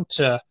you want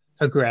to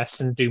progress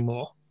and do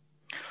more.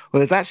 Well,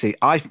 there's actually,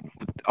 I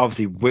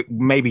obviously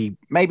maybe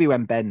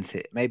when Ben's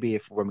hit, maybe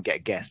if when we get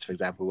a guest, for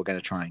example, we're going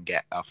to try and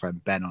get our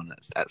friend Ben on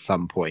at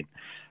some point.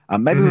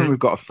 Maybe when Mm-hmm. we've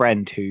got a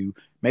friend who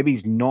maybe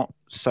he's not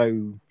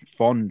so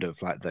fond of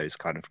like those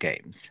kind of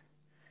games,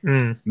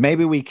 Mm.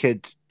 maybe we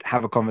could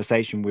have a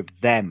conversation with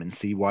them and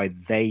see why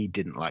they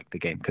didn't like the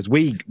game because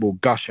we will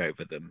gush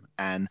over them.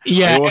 And I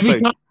Yeah, also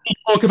every time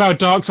we talk about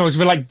Dark Souls,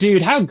 we're like,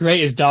 dude, how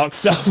great is Dark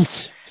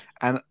Souls?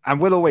 and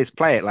we'll always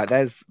play it. Like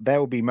there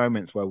will be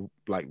moments where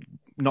like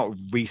not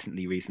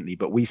recently,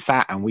 but we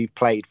sat and we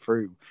played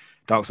through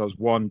Dark Souls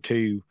 1,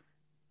 2,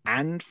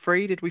 and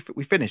 3. Did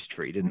we finished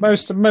 3, didn't we?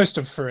 Most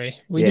of three.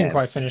 We didn't Yeah.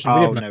 quite finish it. We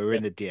Oh didn't. no, we're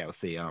in the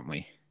DLC, aren't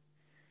we?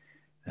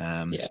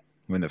 Yeah.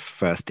 We're in the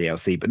first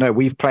DLC, but no,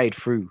 we've played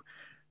through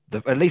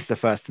at least the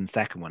first and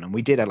second one, and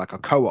we did like a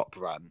co-op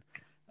run.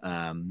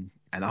 And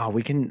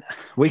we can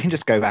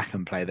just go back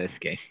and play this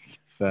game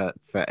for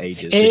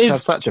ages. It We is.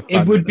 have such a It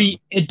fun would with be. them.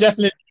 It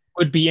definitely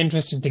would be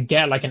interesting to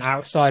get like an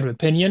outside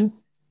opinion.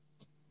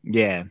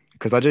 Yeah,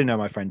 because I do know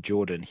my friend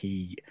Jordan.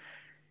 He's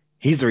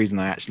the reason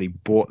I actually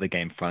bought the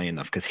game, funny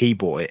enough, because he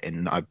bought it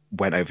and I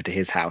went over to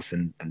his house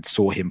and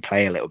saw him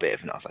play a little bit of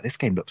it. And I was like, this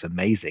game looks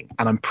amazing.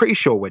 And I'm pretty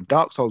sure when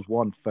Dark Souls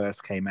 1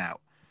 first came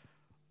out,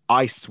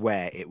 I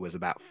swear it was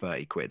about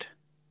 30 quid.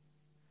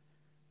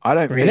 I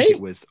don't think Really? it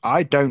was.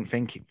 I don't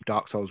think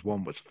Dark Souls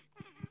 1 was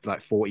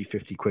like 40,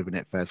 50 quid when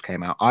it first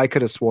came out. I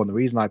could have sworn the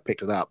reason I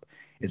picked it up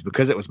is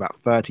because it was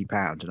about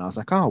 £30. And I was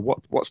like, oh,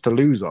 what's to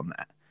lose on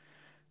that?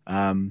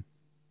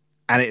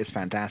 And it is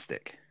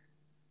fantastic.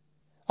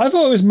 I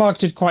thought it was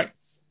marketed quite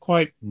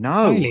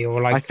No, highly,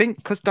 or I like think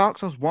because Dark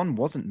Souls 1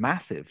 wasn't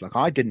massive. Like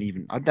I'd never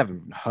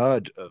even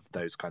heard of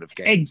those kind of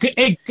it. games.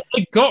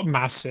 It got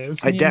massive.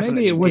 I Yeah,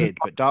 definitely maybe it wasn't. did,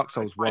 but Dark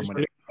Souls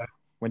 1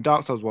 when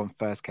Dark Souls 1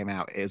 first came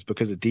out, it was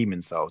because of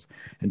Demon Souls,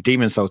 and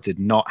Demon Souls did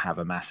not have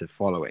a massive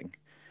following.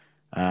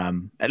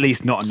 At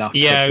least not enough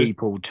Yeah, for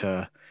people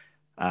to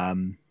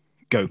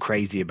go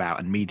crazy about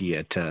and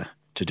media to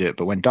do it.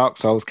 But when Dark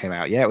Souls came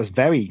out, yeah, it was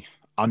very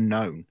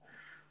unknown.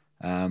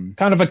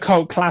 kind of a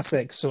cult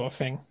classic sort of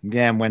thing.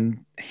 Yeah, and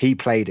when he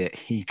played it,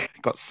 he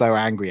got so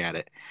angry at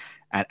it.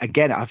 And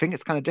again, I think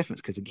it's kind of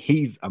different because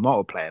he's a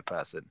multiplayer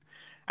person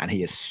and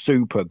he is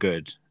super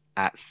good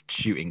at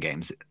shooting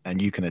games.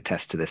 And you can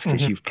attest to this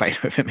because you've played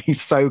with him.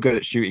 He's so good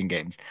at shooting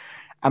games.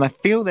 And I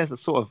feel there's a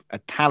sort of a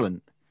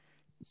talent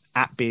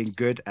at being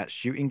good at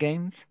shooting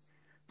games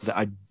that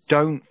I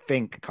don't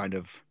think kind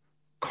of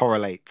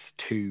correlates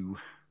to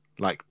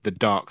like the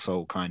Dark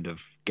Soul kind of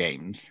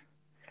games.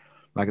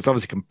 Like it's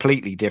obviously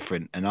completely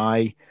different, and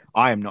I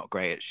am not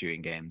great at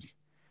shooting games.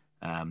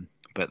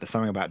 But there's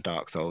something about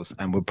Dark Souls,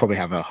 and we'll probably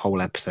have a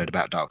whole episode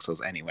about Dark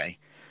Souls anyway.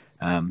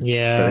 But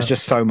Yeah, there's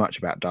just so much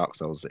about Dark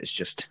Souls. It's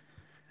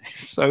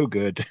so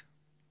good.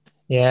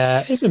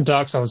 yeah. Isn't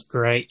Dark Souls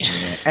great?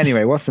 Yeah.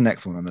 Anyway, what's the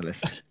next one on the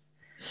list?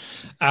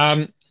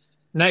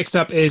 Next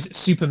up is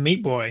Super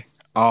Meat Boy.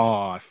 Oh,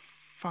 I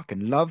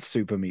fucking love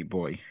Super Meat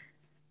Boy.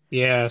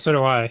 Yeah, so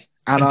do I.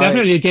 And It's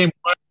definitely a game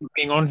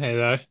being on here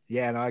though.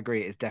 Yeah, and I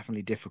agree. It's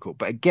definitely difficult,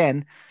 but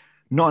again,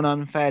 not an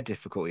unfair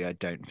difficulty. I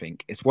don't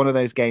think it's one of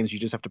those games you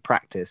just have to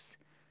practice.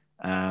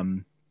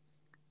 Um,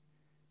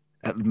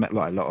 like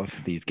a lot of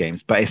these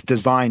games, but it's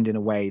designed in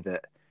a way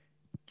that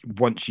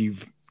once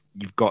you've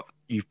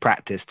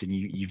practiced and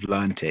you've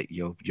learned it,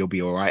 you'll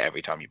be all right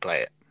every time you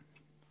play it.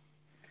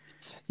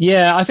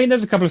 Yeah, I think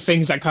there's a couple of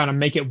things that kind of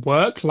make it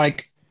work.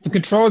 Like the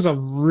controls are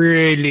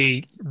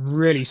really,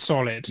 really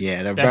solid.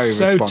 Yeah, they're They're very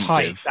so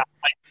responsive. tight.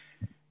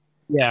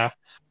 Yeah.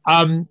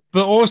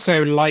 But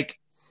also like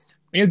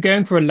when you're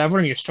going for a level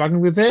and you're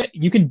struggling with it,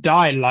 you can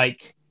die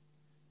like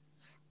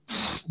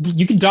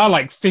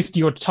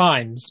 50 odd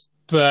times,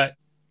 but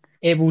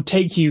it will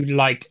take you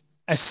like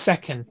a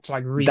second to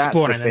like That's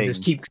respawn the and then thing.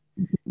 just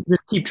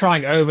keep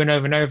trying over and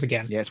over and over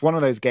again. Yeah, it's one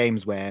of those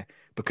games where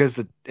because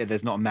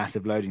there's not a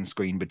massive loading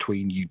screen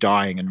between you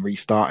dying and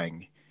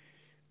restarting,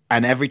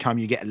 and every time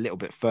you get a little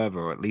bit further,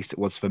 or at least it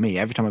was for me,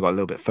 every time I got a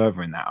little bit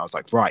further in that, I was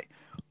like, right,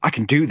 I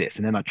can do this.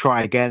 And then I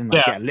try again and I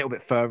Yeah. get a little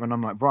bit further and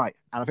I'm like, right.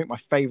 And I think my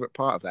favorite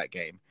part of that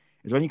game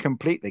is when you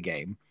complete the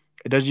game,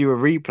 it does you a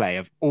replay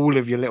of all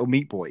of your little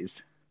Meat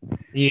Boys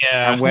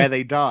Yeah. and where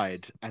they died.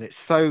 And it's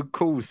so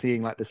cool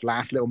seeing like this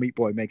last little Meat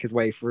Boy make his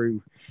way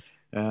through.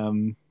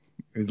 It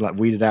was like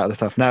weeded out the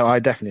stuff. No, I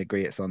definitely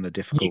agree it's on the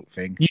difficult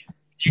thing.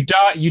 You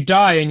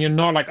die and you're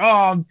not like,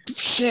 oh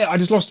shit, I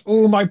just lost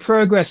all my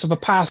progress for the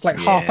past like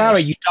half Yeah. hour.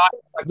 You die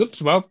like,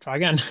 oops, well, try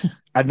again.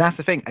 And that's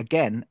the thing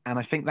again, and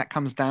I think that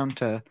comes down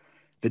to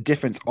the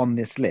difference on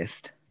this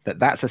list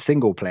that's a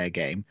single player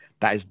game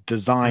that is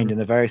designed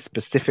in a very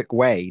specific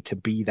way to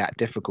be that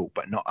difficult,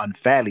 but not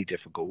unfairly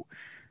difficult.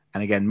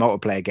 And again,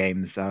 multiplayer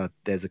games,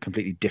 there's a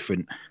completely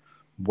different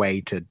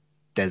way to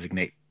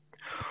designate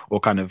or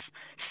kind of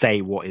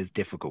say what is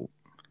difficult.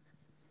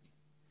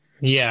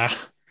 Yeah.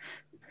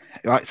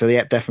 Right, so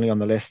yeah, definitely on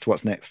the list.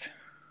 What's next?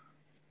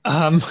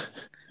 Um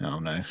Oh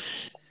no.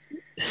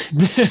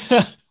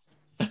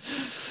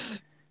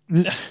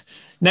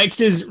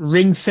 Next is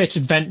Ring Fit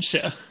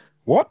Adventure.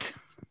 What?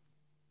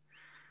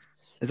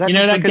 Is that You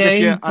know just that because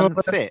if you're game for-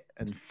 unfit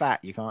and fat,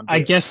 you can't do I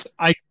it?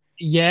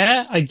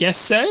 guess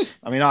so.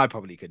 I mean, I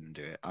probably couldn't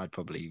do it. I'd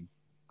probably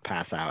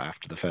pass out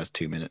after the first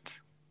 2 minutes.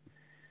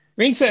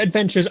 Ring Fit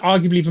Adventure is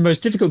arguably the most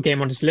difficult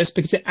game on this list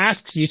because it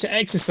asks you to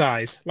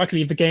exercise.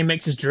 Luckily, the game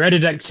makes this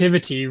dreaded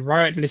activity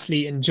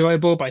riotously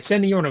enjoyable by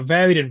sending you on a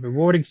varied and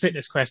rewarding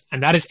fitness quest,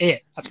 and that is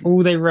it. That's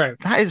all they wrote.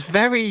 That is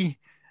very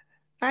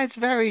Oh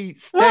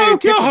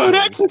stereotypical. god,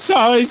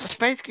 exercise! It's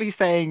basically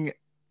saying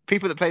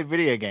people that play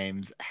video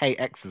games hate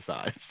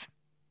exercise.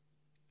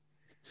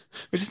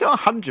 Which is not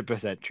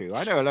 100% true.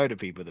 I know a load of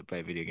people that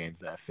play video games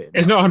that are fit.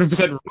 It's not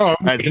 100% wrong.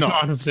 It's It's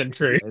not. not 100%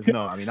 true. It's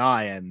not. I mean,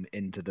 I am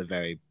into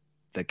the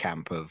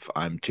camp of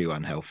I'm too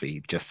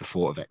unhealthy. Just the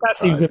thought of That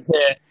exercise seems a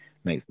bit.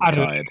 makes I me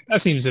don't know. tired. That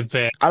seems a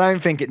bit. I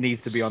don't think it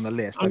needs to be on the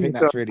list. I I'm think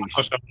not that's really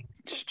sure.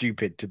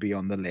 stupid to be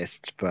on the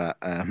list. But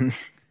I'm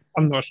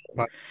not sure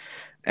about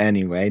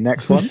anyway,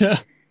 next one.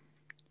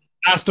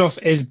 Last off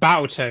is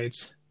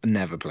Battletoads.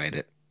 Never played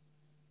it.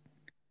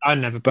 I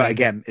never played But it.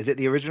 again, is it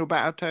the original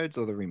Battletoads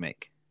or the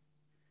remake?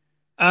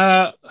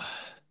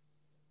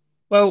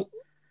 Well,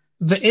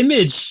 the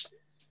image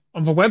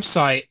on the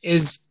website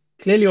is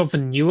clearly of a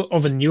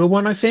newer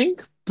one, I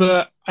think.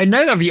 But I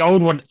know that the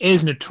old one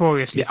is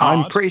notoriously hard.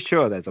 I'm pretty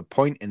sure there's a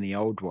point in the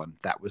old one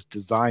that was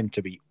designed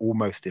to be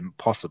almost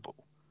impossible.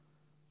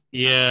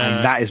 Yeah.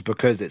 And that is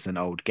because it's an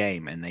old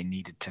game and they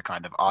needed to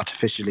kind of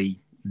artificially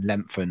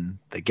lengthen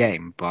the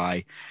game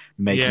by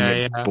making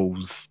it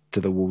balls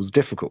to the walls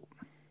difficult.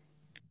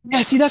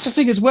 Yeah, see, that's the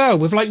thing as well.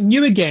 With like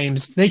newer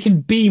games, they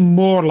can be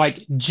more like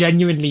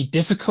genuinely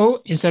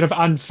difficult instead of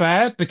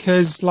unfair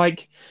because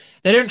like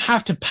they don't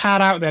have to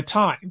pad out their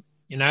time,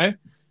 you know?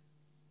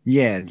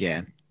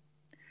 Yeah.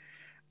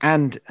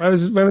 And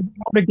Whereas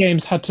older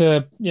games had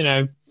to,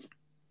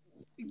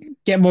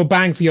 get more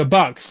bang for your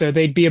buck, so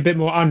they'd be a bit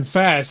more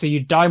unfair, so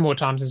you'd die more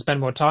times and spend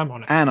more time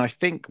on it. And I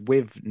think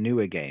with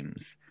newer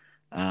games,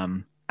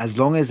 as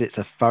long as it's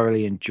a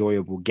thoroughly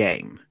enjoyable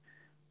game,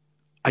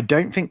 I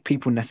don't think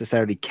people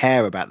necessarily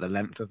care about the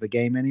length of the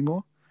game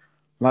anymore.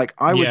 Like,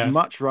 I would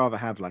much rather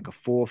have like a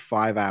 4 or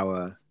 5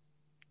 hour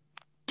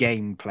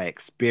gameplay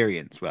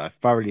experience where I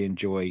thoroughly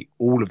enjoy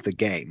all of the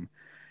game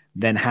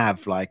than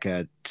have like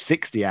a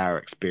 60-hour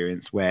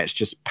experience where it's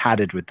just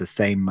padded with the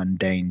same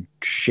mundane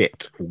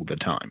shit all the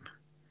time.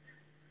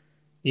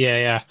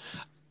 Yeah.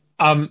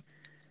 I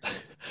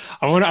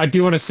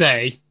do want to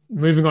say,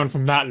 moving on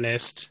from that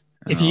list,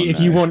 if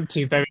you want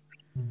to,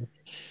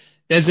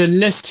 there's a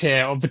list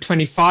here of the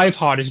 25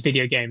 hardest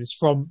video games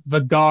from The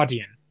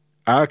Guardian.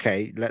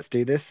 Okay, let's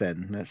do this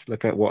then. Let's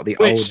look at what the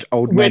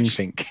old men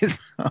think is.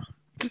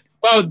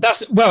 Well,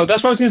 that's what I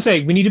was going to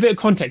say. We need a bit of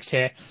context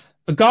here.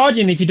 The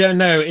Guardian, if you don't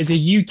know, is a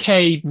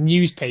UK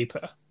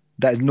newspaper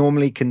that is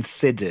normally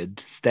considered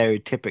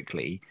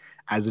stereotypically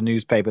as a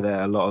newspaper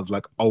that a lot of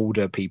like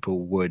older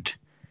people would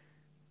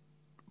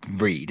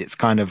read. It's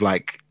kind of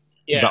like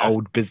the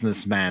old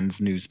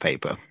businessman's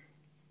newspaper.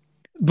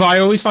 But I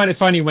always find it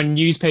funny when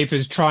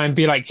newspapers try and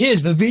be like,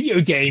 "Here's the video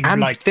game And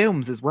like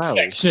films as well.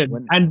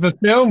 section and the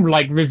film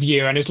like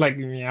review," and it's like,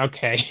 yeah,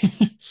 okay.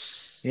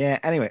 Yeah.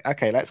 Anyway,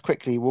 okay.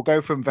 We'll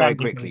go from very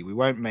quickly. We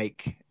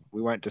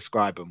won't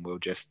describe them. We'll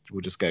just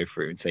go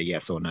through and say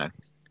yes or no.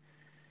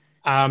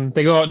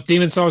 They got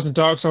Demon Souls and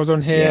Dark Souls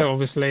on here, Yeah.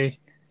 obviously.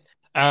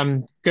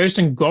 Ghost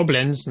and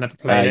Goblins, never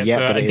played it, Yeah,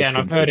 but it is again,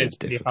 I've heard considered it's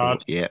pretty difficult.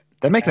 hard. Yeah,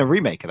 they're making a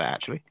remake of that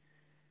actually.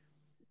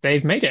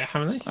 They've made it,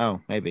 haven't they?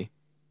 Oh, maybe.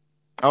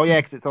 Oh yeah,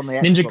 because it's on the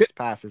Ninja Xbox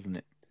Pass, isn't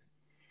it?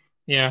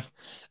 Yeah.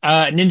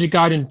 Ninja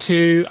Gaiden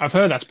 2, I've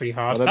heard that's pretty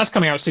hard. Well, That's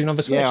coming out soon on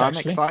the Switch, Yeah, I'm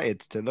actually.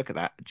 excited to look at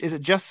that. Is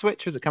it just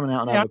Switch or is it coming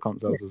out on other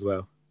consoles as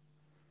well?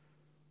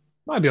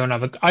 Might be on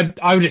other.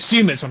 I would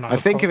assume it's on other I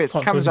think if it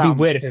consoles. comes It'd out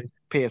be weird if it.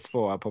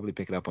 PS4, I'll probably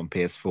pick it up on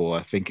PS4.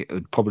 I think it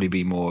would probably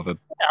be more of a.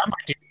 Yeah,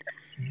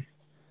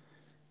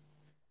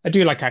 I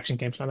do like action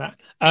games like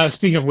that.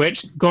 Speaking of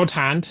which, God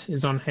Hand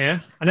is on here.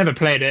 I never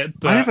played it,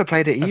 but I never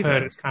played it I've either.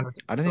 heard it's kind of.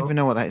 I don't even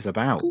know what that is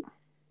about.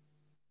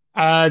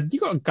 You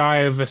got a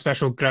guy with a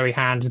special glowy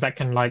hand that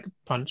can like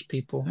punch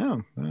people.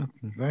 Oh, well,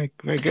 very,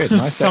 very good.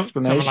 Nice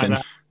explanation. Something like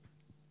that.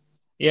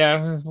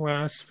 Yeah,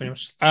 well, that's pretty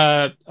much.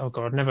 Oh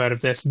god, never heard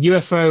of this.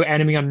 UFO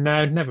Enemy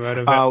Unknown. Never heard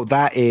of it. Oh,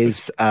 that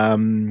is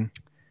XCOM,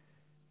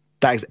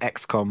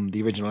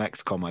 the original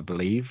XCOM, I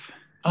believe.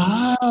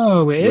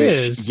 Oh, it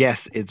is.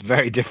 Yes, it's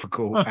very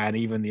difficult, and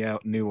even the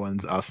new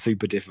ones are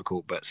super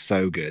difficult, but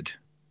so good.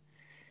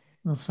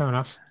 Oh, fair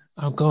enough.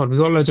 Oh god, we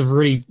got loads of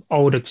really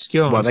old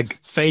obscure ones.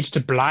 Fade to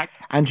Black.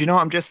 And you know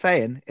what I'm just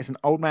saying? It's an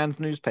old man's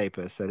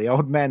newspaper, so the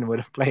old men would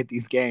have played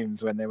these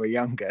games when they were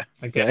younger.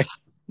 I guess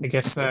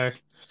so.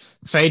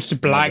 Fade to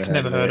Black,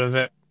 never heard of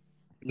it.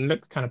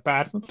 Looked kind of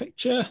bad from a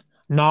picture.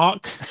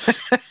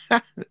 Narc.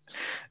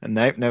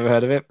 Nope, never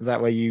heard of it. Is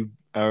that where you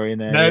are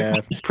in a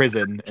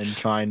prison and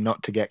trying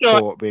not to get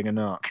caught being a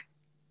narc?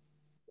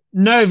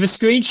 No, the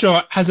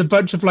screenshot has a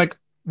bunch of like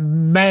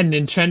men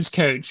in trench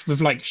coats with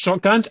like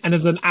shotguns, and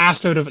there's an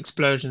assload of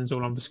explosions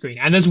all on the screen.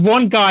 And there's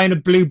one guy in a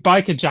blue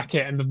biker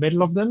jacket in the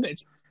middle of them.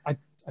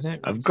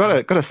 I've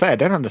got to say, I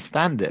don't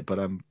understand it, but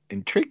I'm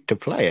intrigued to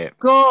play it.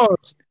 God,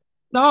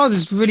 no,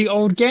 there's really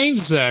old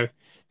games though.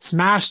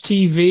 Smash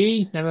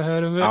TV, never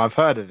heard of it. I've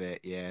heard of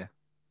it, yeah.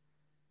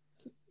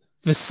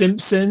 The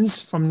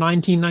Simpsons from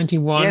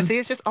 1991. Yeah, see,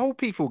 it's just old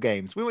people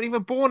games. We weren't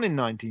even born in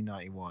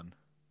 1991.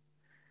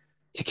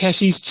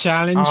 Takeshi's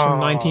Challenge from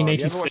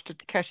 1986. You ever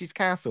watched Takeshi's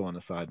Castle on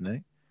a side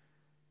note?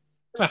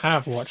 I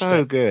have watched it.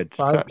 So good.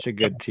 Such a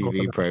good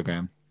TV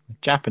program.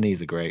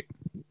 Japanese are great.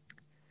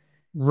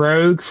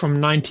 Rogue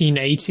from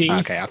 1980.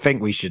 Okay, I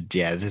think we should,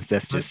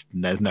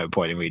 there's no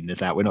point in reading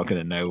this out. We're not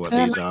going to know what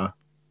these are.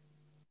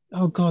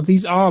 Oh god,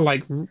 these are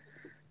like,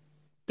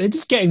 they're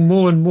just getting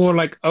more and more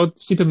like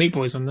Super Meat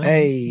Boys on there.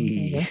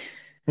 Hey.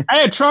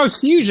 Hey, Trials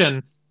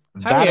Fusion.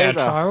 That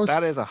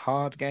is a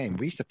hard game.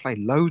 We used to play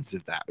loads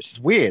of that, which is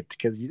weird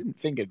because you didn't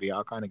think it'd be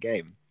our kind of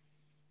game.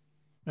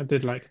 I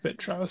did like a bit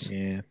Trials.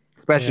 Yeah,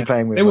 especially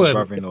playing with my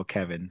brother-in-law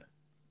Kevin.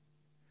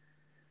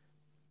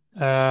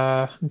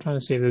 I'm trying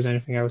to see if there's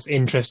anything else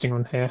interesting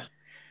on here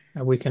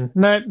that we can.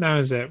 No, that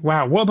was it.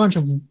 Wow, what a bunch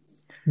of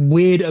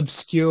weird,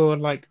 obscure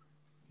like.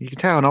 You can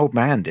tell an old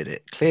man did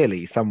it.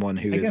 Clearly, someone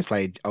who has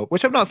played,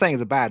 which I'm not saying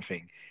is a bad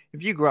thing.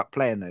 If you grew up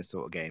playing those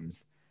sort of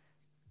games,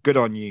 good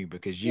on you,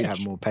 because you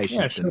have more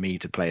patience than me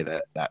to play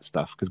that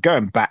stuff. Because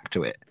going back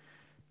to it,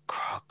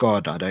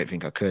 God, I don't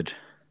think I could.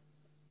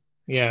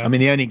 Yeah. I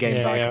mean, the only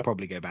games I could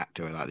probably go back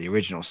to are like the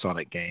original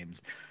Sonic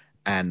games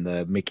and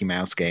the Mickey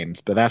Mouse games.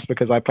 But that's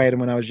because I played them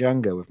when I was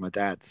younger with my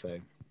dad. So.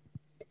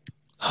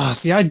 Oh,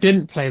 see, I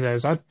didn't play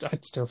those.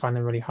 I'd still find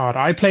them really hard.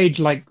 I played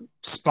like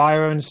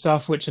Spyro and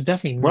stuff, which are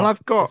definitely not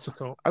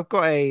difficult. I've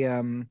got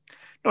a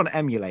not an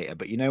emulator,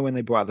 but you know when they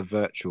brought out the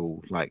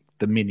virtual, like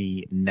the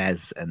mini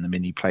NES and the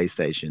mini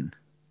PlayStation.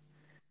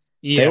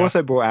 Yeah. They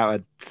also brought out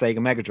a Sega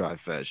Mega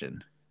Drive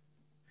version,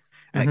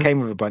 and it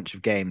came with a bunch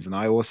of games. And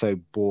I also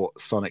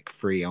bought Sonic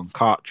 3 on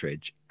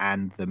cartridge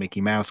and the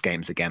Mickey Mouse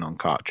games again on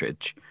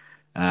cartridge.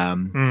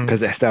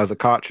 Because it still has a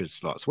cartridge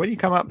slot. So when you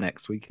come up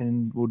next,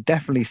 we'll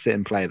definitely sit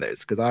and play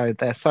those because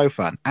they're so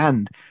fun.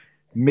 And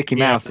Mickey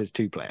Mouse is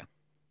 2-player.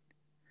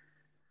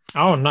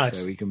 Oh,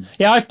 nice. So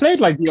Yeah, I've played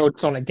like the old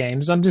Sonic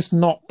games. I'm just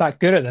not that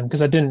good at them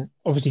because I didn't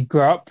obviously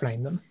grow up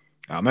playing them.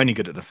 I'm only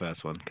good at the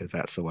first one because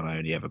that's the one I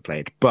only ever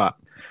played. But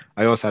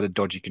I also had a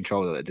dodgy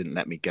controller that didn't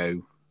let me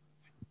go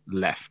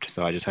left,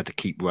 so I just had to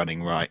keep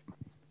running right.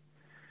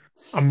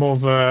 I'm more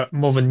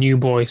of a new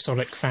boy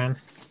Sonic fan.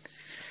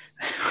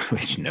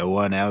 Which no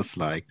one else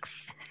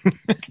likes.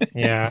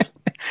 Yeah.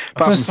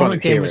 Apart from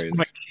Sonic Heroes.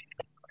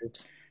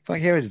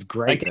 Sonic Heroes is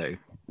great, though.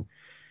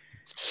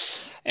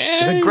 It's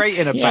great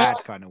in a bad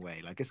kind of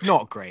way. Like, it's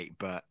not great,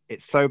 but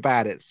it's so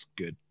bad it's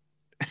good.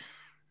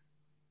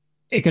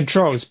 It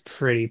controls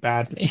pretty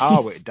badly.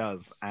 Oh, it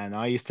does. And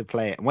I used to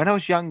play it. When I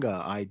was younger,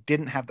 I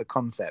didn't have the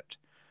concept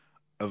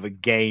of a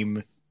game,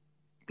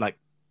 like,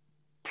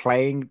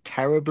 playing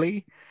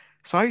terribly.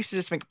 So I used to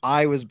just think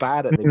I was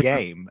bad at the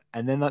game,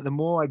 and then like the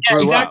more I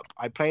grew up,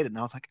 I played it, and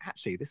I was like,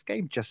 actually, this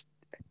game just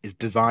is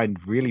designed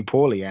really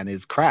poorly and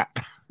is crap.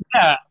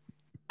 Yeah.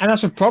 And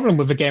that's a problem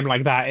with a game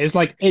like that. Is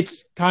like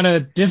it's kind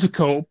of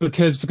difficult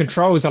because the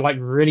controls are like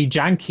really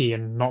janky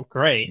and not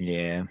great.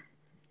 Yeah.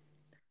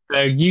 So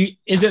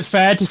is it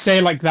fair to say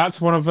like that's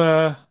one of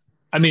the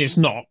I mean it's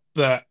not,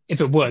 but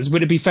if it was,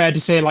 would it be fair to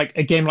say like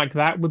a game like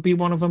that would be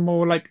one of the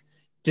more like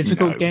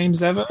difficult No.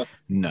 games ever?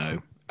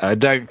 No. I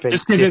don't think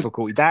Just because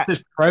difficulty that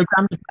it's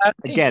programmed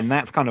badly? again,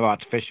 that's kind of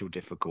artificial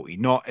difficulty,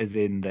 not as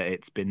in that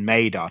it's been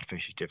made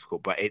artificially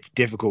difficult, but it's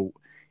difficult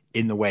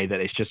in the way that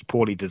it's just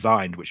poorly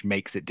designed, which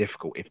makes it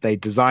difficult. If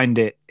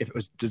it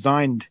was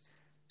designed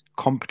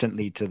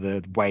competently to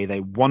the way they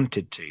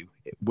wanted to,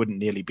 it wouldn't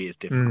nearly be as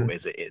difficult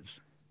as it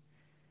is.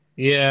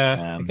 Yeah,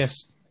 I Um,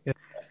 guess. Yeah.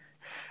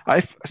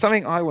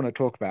 Something I want to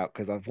talk about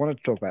because I've wanted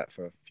to talk about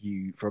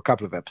it for a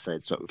couple of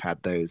episodes that we've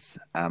had those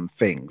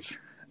things.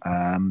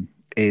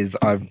 Is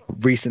I've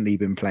recently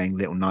been playing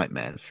Little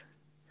Nightmares.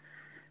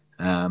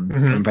 I've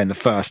been playing the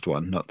first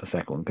one, not the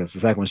second one, because the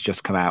second one's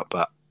just come out,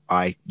 but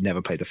I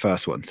never played the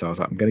first one, so I was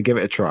like, I'm going to give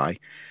it a try.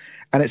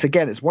 And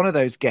it's one of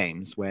those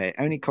games where it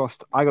only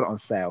cost. I got it on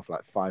sale for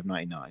like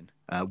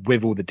 $5.99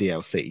 with all the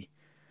DLC,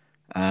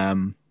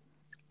 and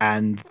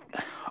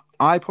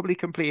I probably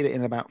completed it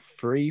in about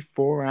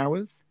 3-4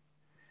 hours.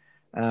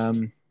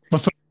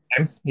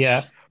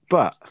 Yeah.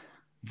 But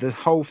the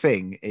whole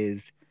thing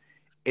is,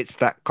 it's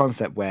that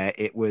concept where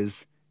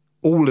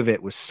all of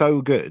it was so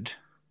good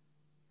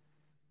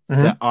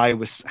that I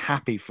was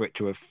happy for it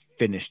to have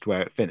finished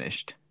where it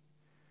finished.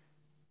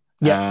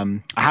 Yeah.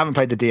 I haven't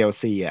played the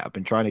DLC yet. I've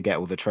been trying to get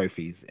all the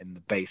trophies in the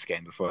base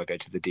game before I go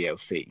to the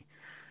DLC.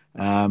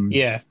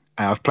 Yeah.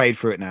 I've played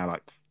through it now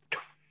like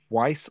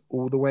twice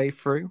all the way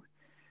through.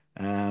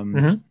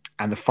 And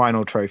the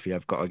final trophy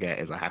I've got to get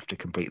is I have to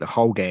complete the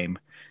whole game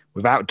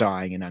without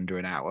dying in under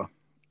an hour.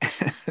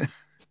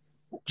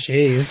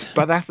 Jeez.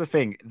 But that's the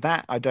thing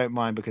that I don't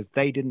mind because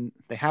they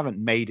haven't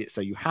made it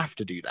so you have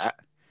to do that.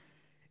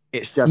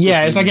 It's just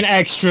it's like an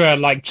extra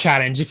like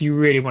challenge if you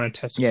really want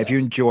to test yourself. if you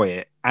enjoy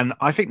it. And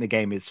I think the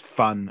game is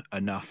fun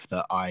enough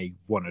that I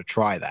want to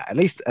try that at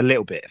least a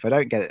little bit. If I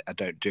don't get it, I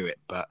don't do it.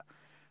 But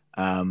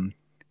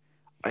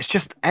it's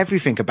just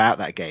everything about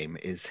that game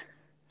is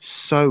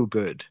so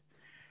good.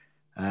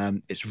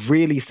 It's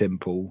really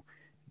simple.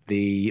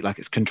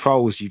 Its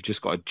controls, you've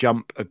just got to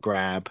jump, a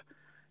grab,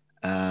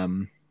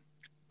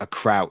 a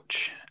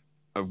crouch,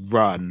 a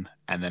run,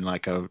 and then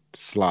like a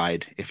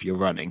slide if you're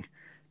running.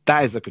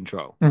 That is a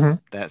control.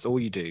 That's all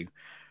you do.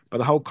 But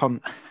the whole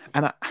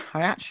and I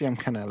actually am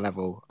kind of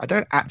level. I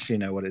don't actually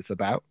know what it's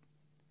about.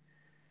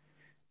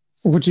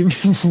 What do you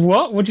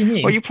what? What do you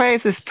mean? Well, you play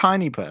as this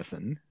tiny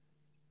person.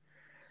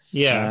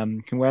 Yeah.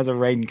 Who wears a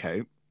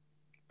raincoat,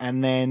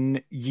 and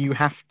then you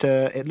have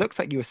to. It looks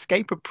like you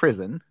escape a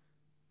prison.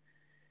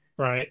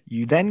 Right.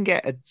 You then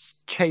get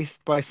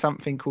chased by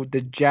something called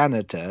the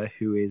janitor,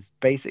 who is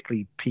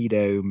basically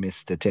pedo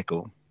Mr.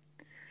 Tickle.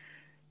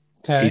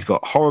 Okay. He's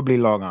got horribly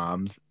long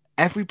arms.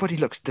 Everybody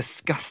looks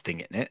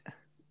disgusting in it.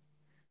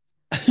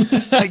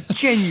 Like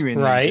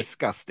genuinely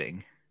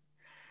disgusting.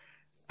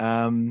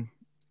 And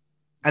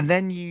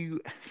then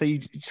you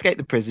escape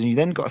the prison. You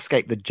then got to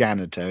escape the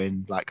janitor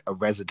in like a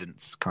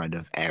residence kind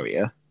of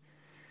area.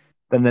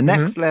 Then the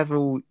next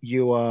level,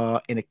 you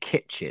are in a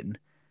kitchen,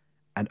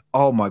 and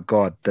oh my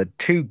god, the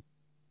two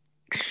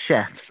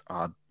chefs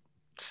are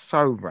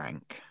so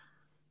rank.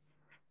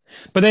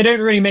 But they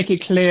don't really make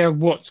it clear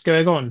what's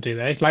going on, do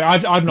they? Like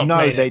I've not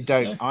played it. No, they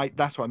don't. So.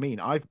 That's what I mean.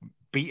 I've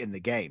beaten the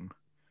game.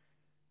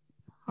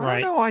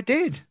 I don't know. I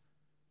did.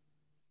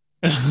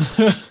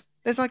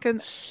 There's like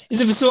Is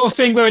it the sort of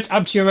thing where it's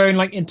up to your own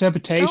like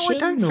interpretation? No, I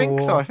don't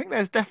think so. I think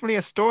there's definitely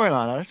a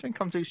storyline. I just think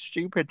I'm too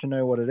stupid to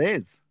know what it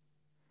is.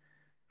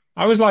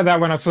 I was like that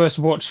when I first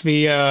watched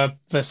the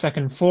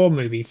second Thor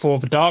movie, Thor: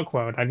 The Dark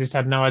World. I just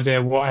had no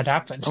idea what had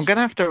happened. I'm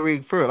gonna have to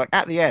read through it. Like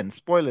at the end,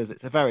 spoilers.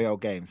 It's a very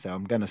old game, so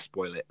I'm gonna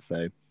spoil it.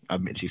 So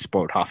I've actually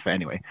spoiled half of it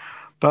anyway.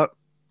 But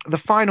the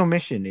final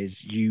mission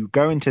is you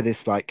go into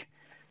this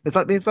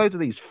there's loads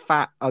of these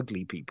fat,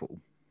 ugly people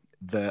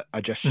that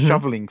are just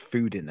shoveling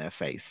food in their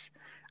face,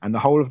 and the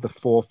whole of the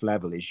fourth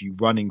level is you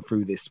running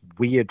through this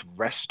weird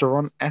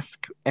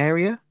restaurant-esque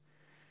area,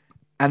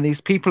 and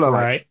these people are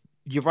like.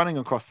 You're running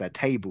across their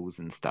tables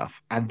and stuff,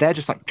 and they're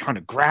just like trying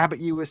to grab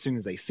at you as soon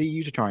as they see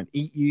you to try and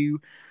eat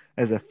you.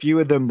 There's a few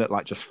of them that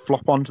like just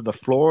flop onto the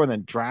floor and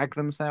then drag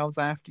themselves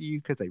after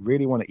you because they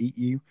really want to eat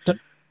you.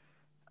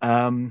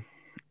 And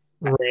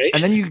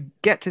then you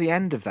get to the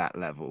end of that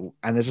level,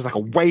 and there's just like a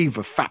wave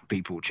of fat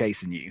people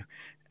chasing you,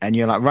 and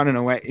you're like running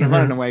away. You're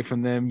running away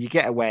from them. You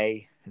get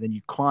away, and then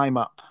you climb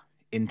up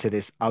into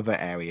this other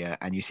area,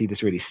 and you see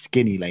this really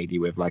skinny lady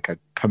with like a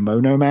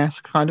kimono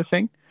mask kind of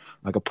thing,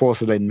 like a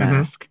porcelain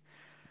mask.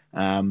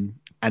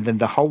 And then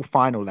the whole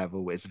final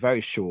level is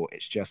very short.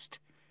 It's just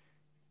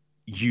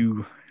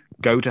you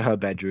go to her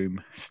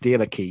bedroom,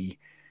 steal a key,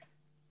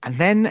 and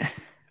then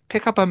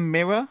pick up a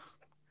mirror.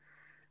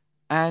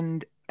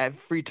 And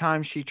every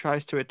time she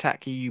tries to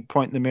attack you, you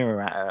point the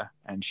mirror at her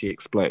and she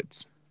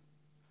explodes.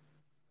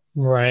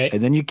 Right.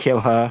 And then you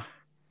kill her,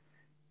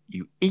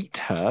 you eat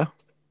her,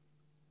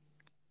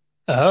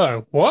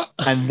 Oh, what?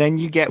 And then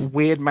you get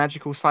weird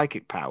magical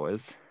psychic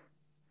powers,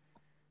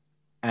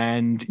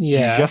 and you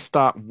Yeah. just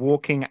start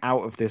walking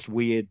out of this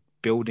weird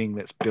building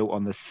that's built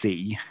on the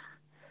sea.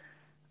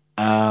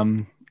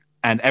 Um,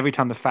 and every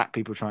time the fat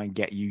people try and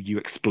get you, you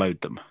explode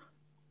them.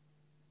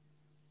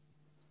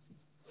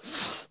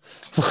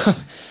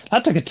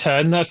 That took a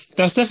turn. That's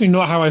definitely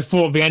not how I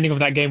thought the ending of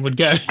that game would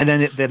go. And then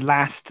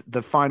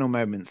the final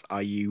moments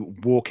are you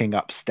walking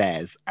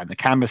upstairs, and the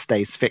camera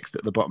stays fixed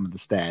at the bottom of the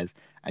stairs,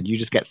 and you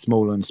just get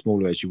smaller and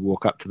smaller as you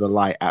walk up to the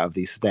light out of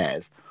these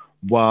stairs.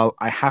 While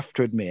I have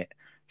to admit,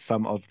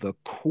 some of the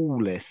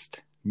coolest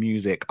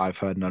music I've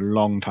heard in a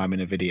long time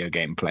in a video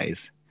game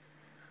plays.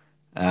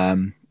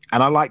 And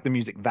I like the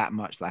music that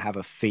much that I have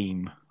a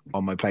theme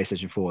on my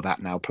PlayStation 4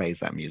 that now plays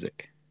that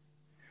music.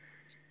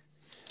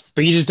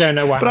 But you just don't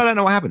know what But I happened. don't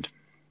know what happened.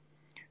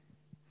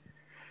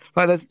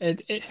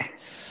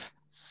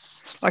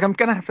 Like, I'm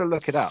gonna have to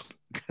look it up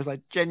because I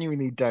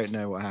genuinely don't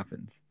know what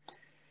happens.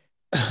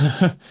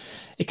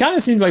 It kind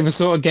of seems like the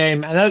sort of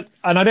game, and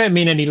I don't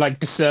mean any like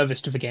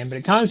disservice to the game, but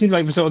it kind of seems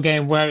like the sort of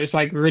game where it's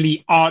like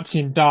really artsy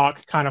and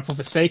dark, kind of for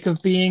the sake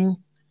of being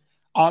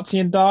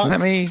artsy and dark.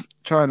 Let me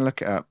try and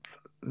look it up.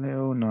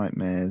 Little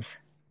Nightmares.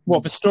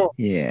 What the story?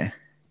 Yeah.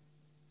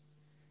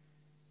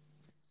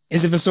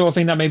 Is it the sort of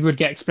thing that maybe would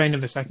get explained in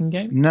the second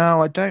game?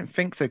 No, I don't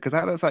think so, because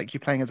that looks like you're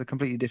playing as a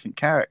completely different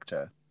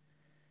character.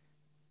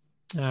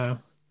 Oh.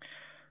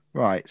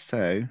 Right,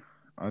 so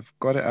I've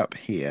got it up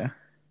here.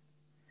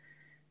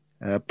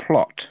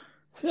 Plot.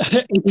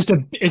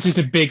 It's just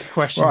a big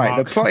question Right,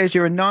 mark. the plot is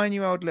you're a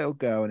 9-year-old little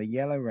girl in a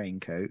yellow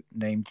raincoat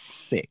named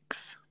Six.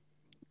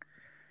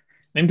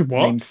 Named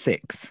what? Named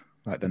Six,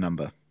 like the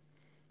number.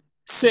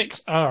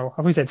 6. Oh, I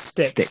thought you said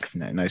sticks. Six.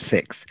 No,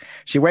 Six.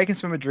 She awakens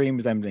from a dream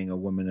resembling a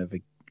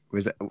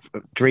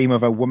dream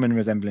of a woman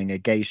resembling a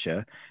geisha,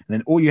 and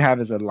then all you have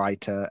is a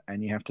lighter,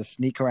 and you have to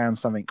sneak around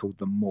something called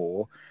the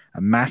Maw,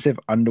 a massive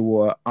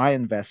underwater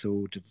iron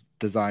vessel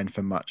designed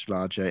for much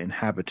larger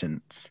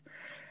inhabitants.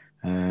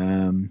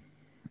 And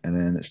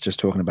then it's just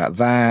talking about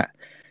that.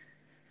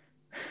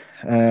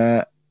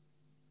 Then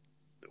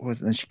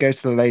she goes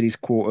to the ladies'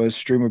 quarters,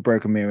 strewn with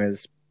broken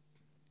mirrors.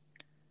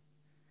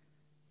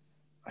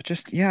 I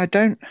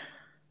don't.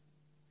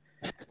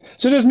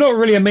 So there's not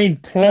really a main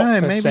plot No,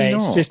 per maybe se. not.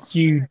 It's just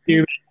you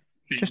do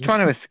Just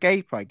trying to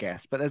escape, I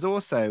guess. But there's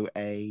also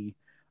a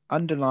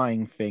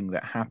underlying thing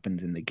that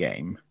happens in the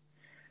game,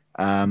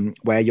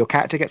 where your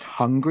character gets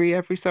hungry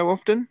every so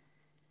often,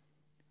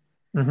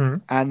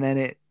 and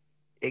then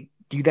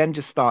you then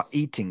just start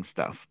eating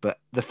stuff. But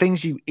the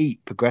things you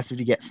eat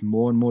progressively gets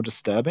more and more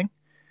disturbing.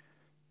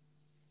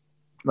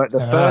 Like the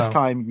first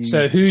time you.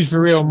 So who's the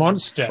real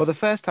monster? Well, the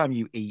first time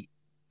you eat,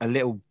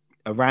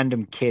 a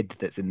random kid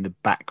that's in the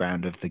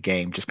background of the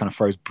game just kind of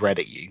throws bread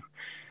at you.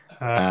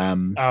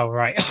 Oh,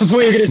 right. I thought you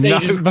were going to say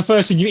the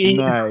first thing you eat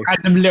is a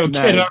random little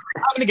kid. I'm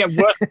going to get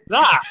worse than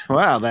that.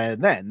 Well,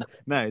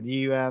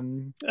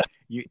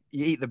 you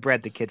eat the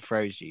bread the kid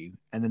throws you,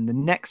 and then the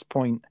next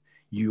point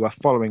you are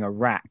following a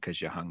rat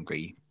because you're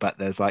hungry, but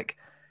there's like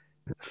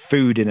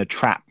food in a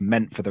trap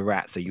meant for the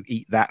rat, so you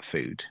eat that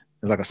food.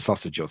 There's like a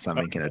sausage or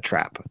something in a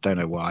trap. I don't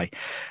know why.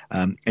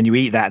 And you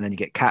eat that, and then you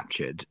get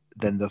captured.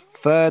 Then the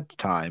third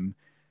time,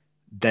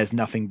 there's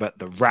nothing but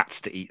the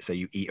rats to eat, so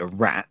you eat a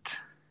rat.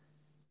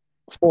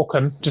 Fork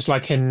 'em, just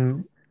like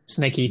in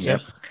Snake Eater.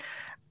 Yep.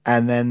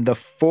 And then the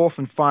fourth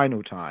and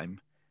final time,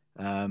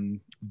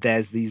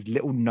 there's these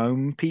little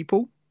gnome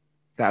people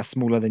that are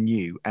smaller than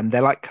you, and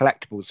they're like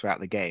collectibles throughout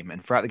the game.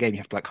 And throughout the game, you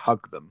have to like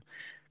hug them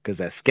because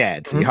they're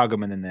scared. So you hug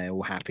them, and then they're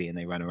all happy and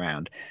they run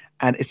around.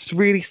 And it's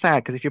really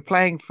sad because if you're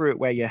playing through it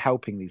where you're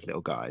helping these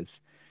little guys,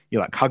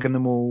 you're like hugging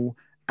them all,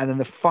 and then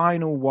the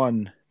final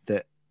one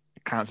that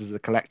counts as a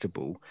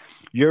collectible,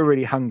 you're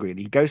really hungry, and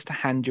he goes to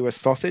hand you a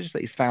sausage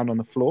that he's found on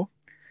the floor.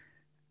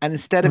 And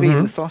instead of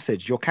eating the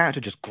sausage, your character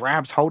just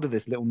grabs hold of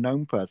this little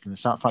gnome person and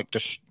starts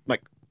just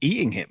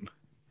eating him.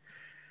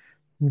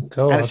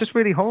 God. And it's just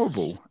really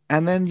horrible.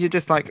 And then you're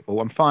just like, oh,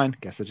 I'm fine.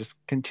 Guess I'll just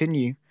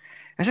continue.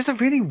 It's just a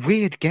really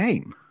weird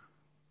game.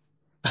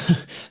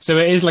 So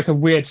it is like a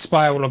weird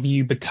spiral of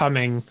you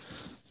becoming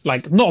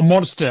like not a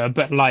monster,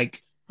 but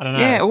like I don't know.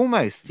 Yeah,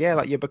 almost. Yeah,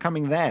 like you're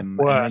becoming them,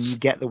 Worse. and then you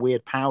get the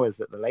weird powers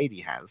that the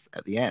lady has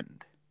at the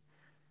end,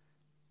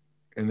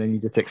 and then you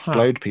just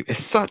explode people.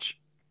 It's such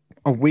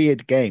a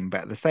weird game,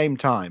 but at the same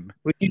time,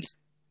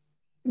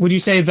 would you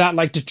say that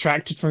like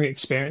detracted from your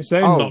experience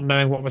though, not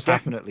knowing what was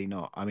happening? Definitely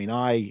not. I mean,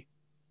 I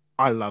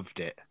loved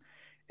it.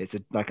 It's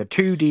like a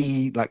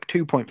 2D, like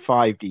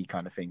 2.5D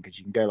kind of thing because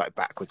you can go like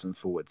backwards and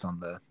forwards on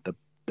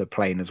the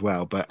plane as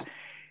well. But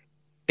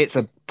it's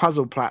a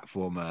puzzle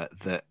platformer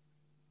that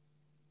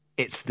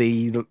it's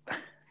the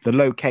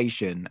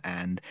location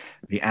and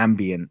the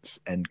ambience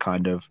and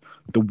kind of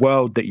the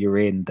world that you're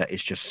in that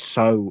is just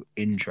so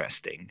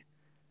interesting.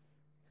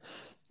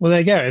 Well, there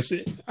you go.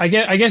 I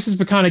guess it's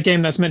the kind of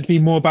game that's meant to be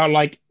more about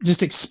like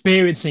just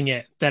experiencing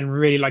it than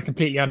really like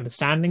completely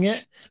understanding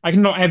it. Like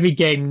not every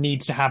game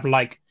needs to have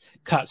like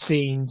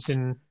cutscenes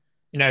and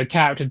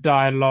character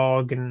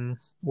dialogue and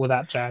all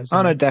that jazz.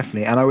 Oh no,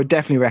 definitely, and I would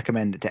definitely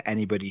recommend it to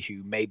anybody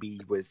who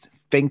maybe was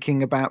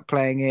thinking about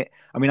playing it.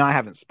 I mean, I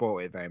haven't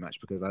spoiled it very much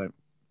because I don't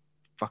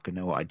fucking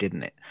know what I did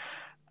in it.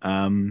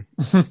 Um,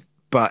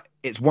 but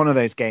it's one of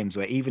those games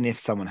where even if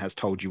someone has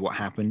told you what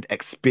happened,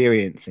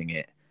 experiencing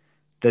it,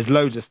 there's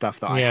loads of stuff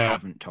that I Yeah.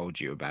 haven't told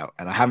you about,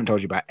 and I haven't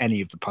told you about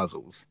any of the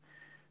puzzles.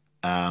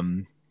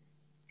 And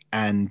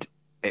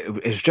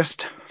it's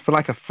just for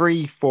like a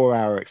free 4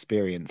 hour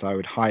experience. I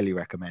would highly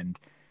recommend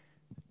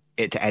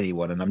it to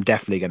anyone, and I'm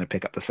definitely going to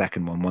pick up the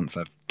second one once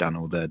I've done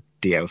all the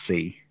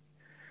DLC.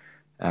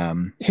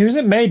 Who's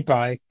it made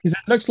by? Because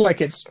it looks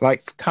like it's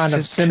Like kind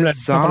of similar to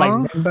something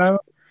Kazaa? like Limbo.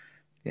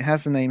 It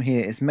has the name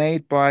here. It's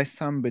made by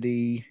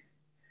somebody,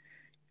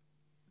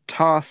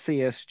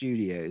 Tarsier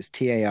Studios,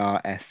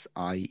 Tarsier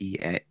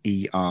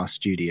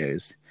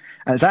Studios,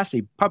 and it's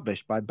actually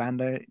published by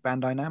Bandai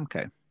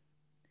Namco.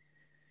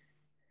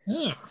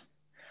 Yeah.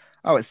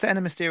 Oh, it's set in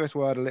a mysterious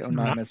world. A little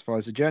nightmares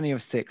follows a journey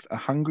of six, a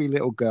hungry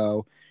little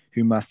girl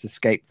who must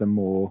escape the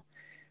maw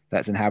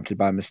that's inhabited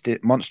by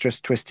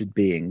monstrous, twisted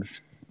beings.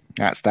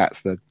 That's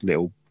the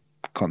little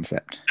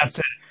concept. That's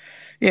it.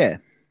 Yeah.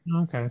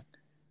 Okay.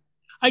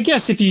 I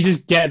guess if you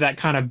just get that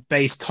kind of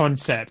base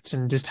concept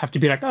and just have to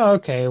be like, oh,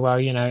 okay, well,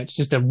 it's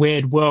just a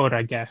weird world,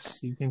 I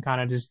guess. You can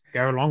kind of just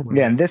go along with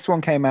Yeah, it. and this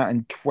one came out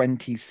in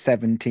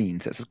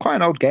 2017, so it's quite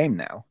an old game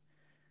now.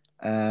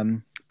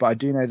 But I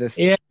do know this.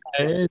 Yeah.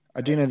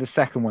 I do know the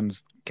second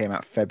one's came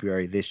out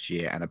February this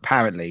year, and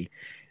apparently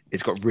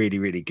it's got really,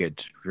 really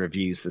good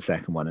reviews. The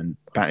second one, and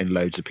apparently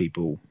loads of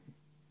people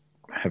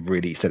have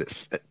really said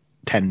it's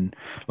 10.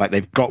 Like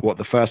they've got what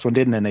the first one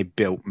did, and then they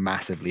built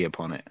massively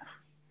upon it.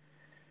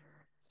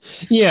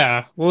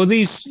 Yeah. Well,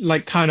 these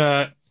like kind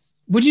of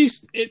would you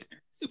say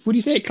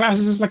it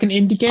classes as like an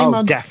indie game?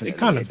 Oh, definitely. It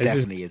kind of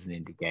definitely is an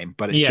indie game,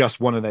 but it's just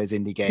one of those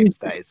indie games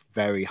that is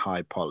very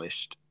high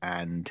polished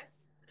and.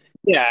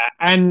 Yeah,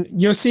 and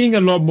you're seeing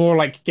a lot more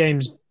like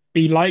games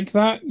be like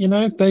that,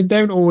 They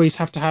don't always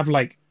have to have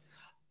like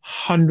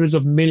hundreds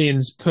of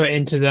millions put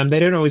into them. They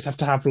don't always have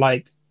to have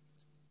like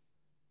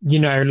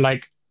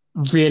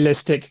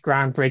realistic,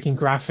 groundbreaking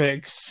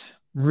graphics,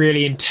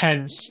 really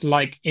intense,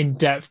 like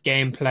in-depth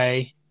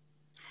gameplay.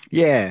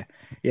 Yeah.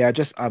 I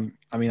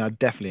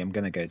definitely am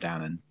going to go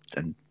down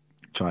and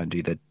try and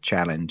do the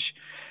challenge.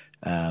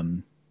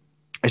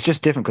 It's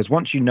just different because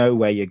once you know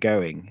where you're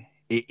going,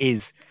 it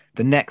is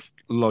the next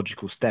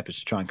logical step is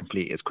to try and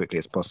complete it as quickly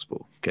as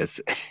possible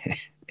because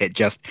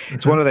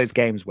it's one of those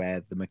games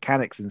where the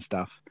mechanics and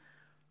stuff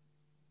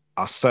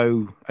are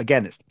so,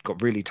 again, it's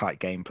got really tight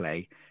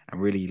gameplay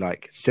and really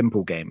like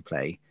simple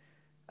gameplay,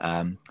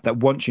 that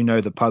once you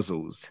know the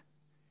puzzles,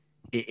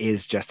 it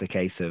is just a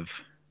case of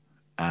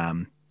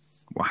well,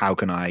 how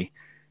can I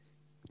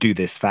do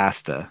this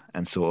faster,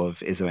 and sort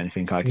of is there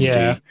anything I can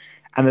do?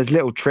 And there's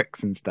little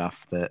tricks and stuff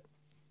that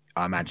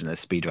I imagine the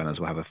speedrunners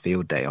will have a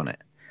field day on it.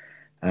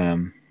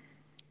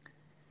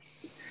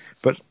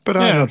 But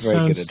I'm not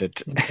very good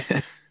at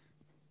it.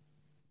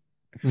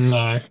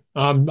 No,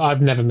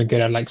 I've never been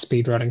good at like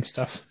speedrunning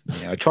stuff.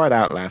 Yeah, I tried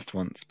Outlast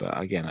once, but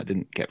again, I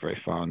didn't get very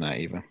far on that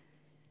either.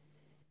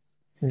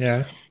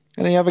 Yeah.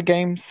 Any other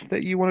games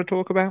that you want to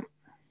talk about?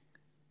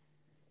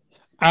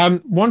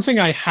 One thing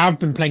I have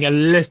been playing a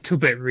little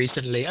bit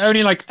recently,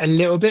 only like a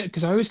little bit,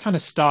 because I always kind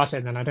of start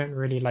it and I don't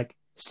really like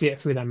see it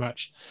through that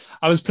much.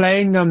 I was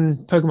playing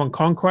Pokemon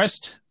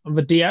Conquest on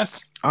the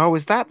DS. Oh,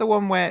 is that the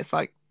one where it's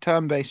like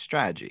turn-based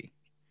strategy?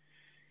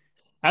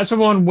 That's the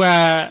one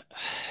where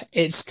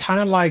it's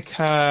kind of like,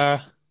 I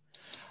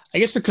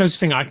guess the closest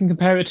thing I can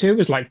compare it to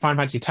is like Final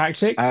Fantasy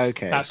Tactics.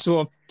 Okay. That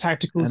sort of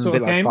tactical And sort a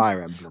bit of like game,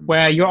 Fire Emblem.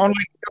 where you're on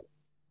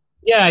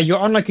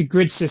like a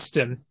grid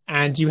system,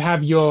 and you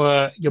have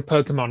your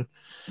Pokemon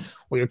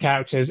or your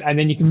characters, and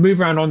then you can move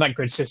around on that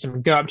grid system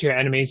and go up to your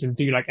enemies and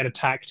do like an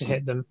attack to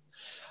hit them.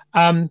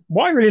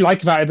 What I really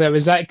like about it though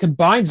is that it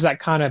combines that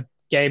kind of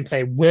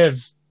gameplay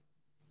with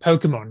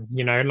Pokemon.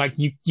 Like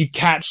you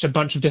catch a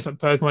bunch of different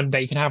Pokemon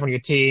that you can have on your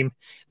team.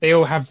 They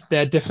all have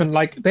their different,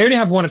 like they only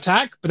have one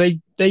attack, but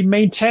they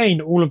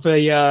maintain all of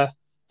the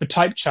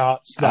type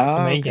charts that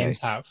the main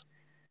games have.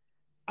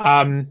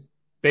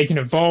 They can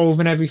evolve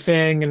and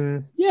everything,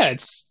 and yeah,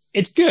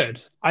 it's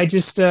good. I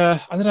just I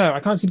don't know, I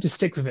can't seem to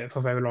stick with it for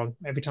very long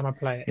every time I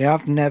play it. Yeah,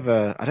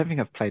 I don't think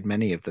I've played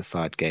many of the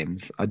side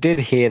games. I did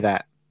hear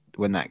that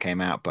when that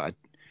came out, but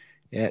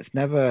it's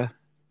never.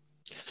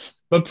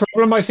 The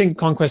problem I think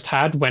Conquest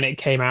had when it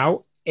came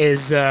out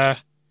is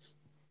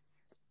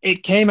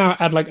it came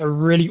out at like a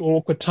really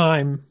awkward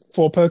time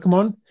for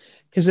Pokemon,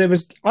 because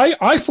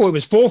I thought it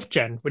was 4th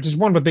gen, which is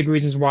one of the big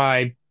reasons why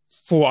I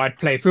thought I'd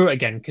play through it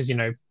again, because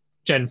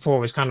Gen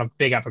 4 is kind of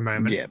big at the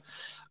moment. Yeah.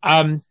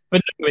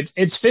 But no, it's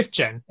 5th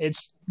gen.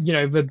 It's the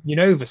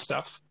Unova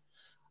stuff.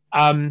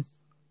 And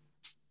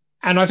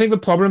I think the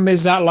problem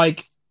is that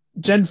like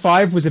Gen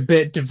 5 was a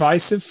bit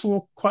divisive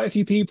for quite a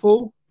few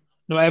people.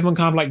 Not everyone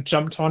kind of like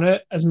jumped on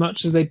it as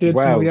much as they did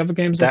some of the other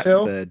games. That's I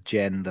feel the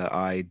gen that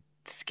I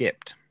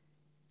skipped.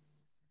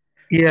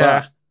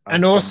 Yeah,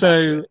 and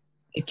also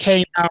it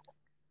came out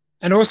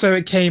And also,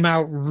 it came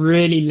out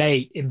really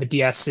late in the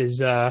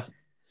DS's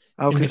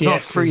Oh, in because the it's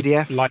not a DS's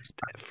 3DS, life.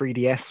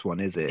 3DS one,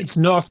 is it? It's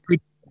not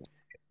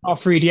a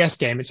 3DS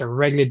game. It's a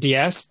regular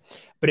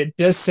DS, but it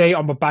does say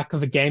on the back of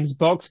the games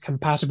box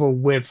compatible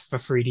with the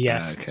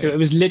 3DS. So Okay. it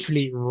was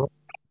literally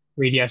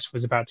 3DS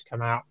was about to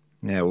come out.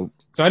 Yeah. Well,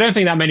 So I don't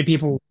think that many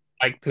people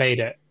like played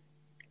it.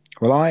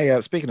 I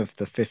speaking of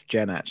the fifth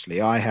gen,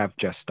 actually, I have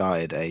just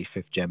started a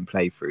fifth gen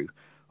playthrough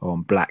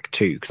on Black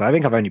 2 because I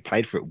think I've only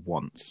played for it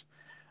once.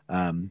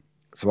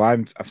 So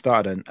I've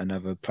started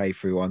another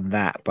playthrough on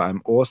that, but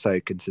I'm also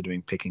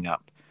considering picking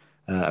up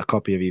a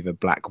copy of either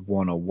Black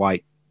 1 or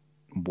White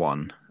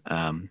 1,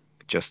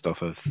 just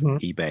off of Mhm.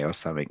 eBay or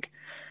something.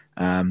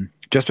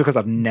 Just because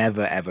I've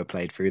never ever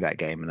played through that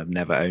game and I've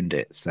never owned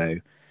it. So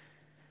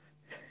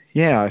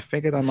yeah, I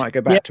figured I might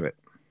go Yeah, back to it.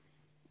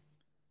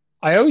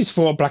 I always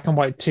thought Black and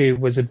White 2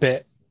 was a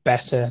bit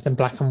better than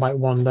Black and White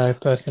 1, though,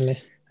 personally.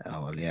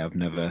 Oh well, yeah, I've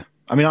never.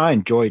 I mean, I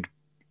enjoyed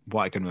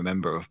what I can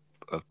remember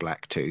of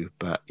Black 2,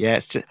 but yeah,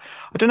 it's just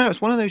I don't know.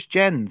 It's one of those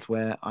gens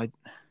where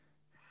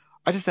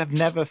I just have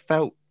never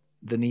felt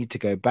the need to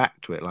go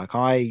back to it. Like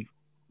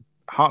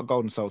Heart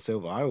Gold and Soul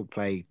Silver, I will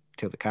play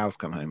till the cows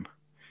come home.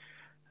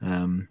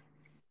 Um,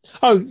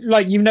 Oh,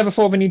 like you've never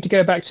thought of a need to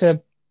go back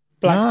to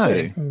Black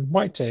 2 no, and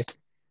White 2?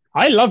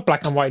 I love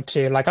Black and White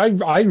 2. Like I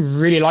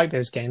really like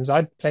those games.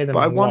 I'd play them but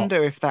a I lot.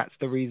 wonder if that's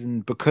the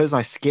reason because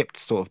I skipped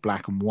sort of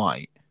Black and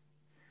White,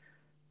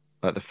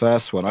 like the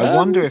first one. I Um,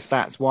 wonder if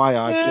that's why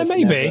I've yeah, just maybe.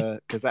 never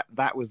because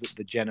that was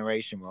the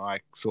generation where I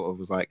sort of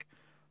was like,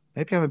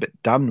 maybe I'm a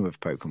bit done with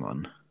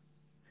Pokemon.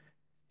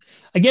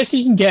 I guess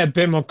you can get a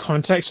bit more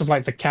context of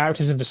like the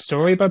characters and the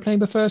story by playing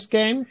the first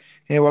game.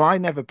 Yeah, well, I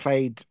never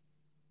played.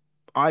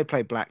 I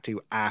played Black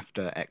 2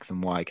 after X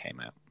and Y came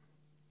out.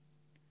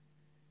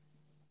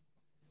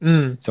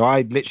 Mm, So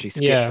I literally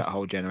skipped yeah. that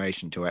whole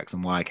generation till X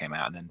and Y came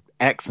out, and then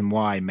X and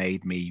Y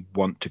made me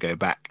want to go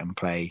back and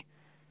play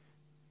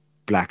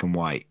Black and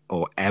White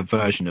or a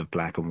version of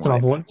Black and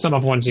White Some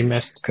other ones you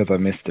missed. because I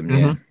missed them.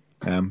 Yeah,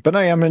 Hmm. but no,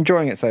 yeah, I'm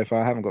enjoying it so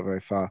far. I haven't got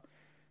very far.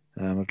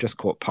 I've just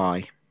caught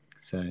Pi,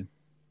 so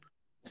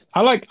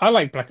I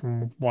like Black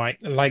and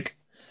White. Like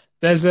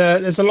there's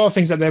a lot of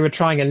things that they were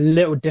trying a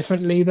little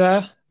differently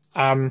there.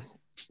 Um,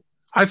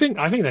 I think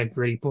they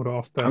really pulled it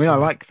off I mean, I personally.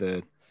 like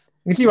the.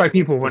 You can see why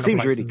people It wouldn't have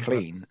seems liked really them,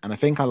 but clean, and I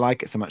think I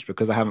like it so much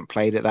because I haven't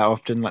played it that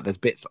often. Like, there's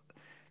bits,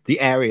 the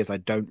areas I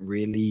don't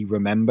really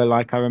remember,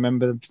 like I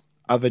remember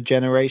other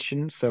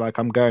generations. So, like,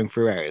 I'm going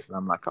through areas and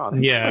I'm like, oh,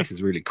 this yeah, place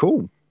is really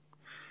cool.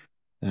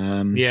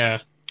 Um, yeah,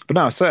 but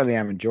no, I certainly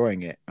am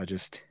enjoying it. I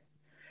just,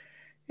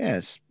 yeah,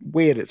 it's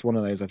weird. It's one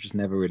of those I've just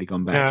never really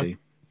gone back yeah, to.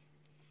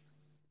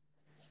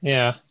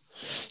 yeah.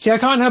 See, I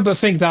can't help but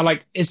think that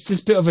like it's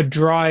this bit of a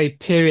dry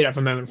period at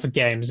the moment for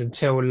games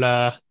until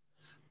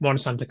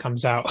Monster Hunter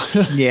comes out.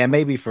 Yeah,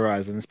 maybe for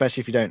us, and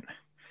especially if you don't,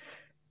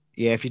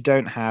 yeah, if you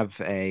don't have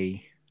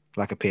a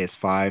like a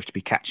PS5 to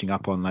be catching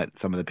up on like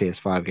some of the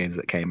PS5 games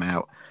that came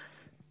out.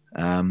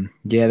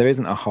 Yeah, there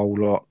isn't a whole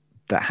lot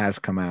that has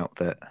come out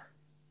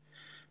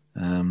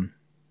um,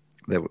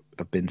 that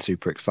I've been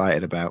super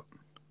excited about.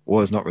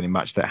 Or there's not really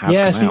much that have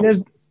Yeah, come out.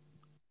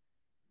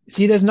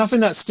 there's nothing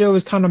that still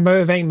is kind of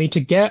motivating me to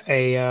get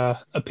a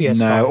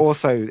No, PS5.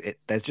 also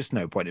there's just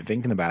no point in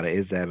thinking about it,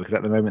 is there? Because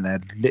at the moment they're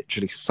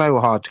literally so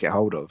hard to get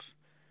hold of.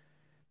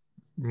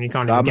 You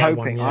can't So even I'm get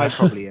one, hoping I yeah.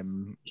 probably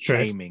am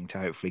True. aiming to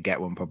hopefully get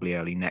one probably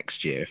early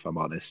next year, if I'm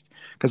honest.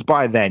 Because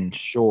by then,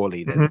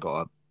 surely there's Hmm.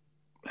 got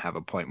to have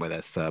a point where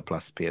there's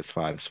surplus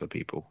PS5s for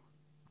people.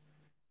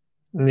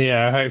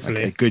 Yeah,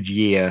 Like hopefully. a good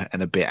year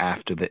and a bit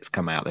after that's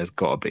come out, there's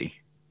got to be.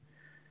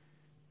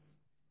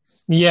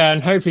 Yeah,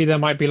 and hopefully there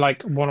might be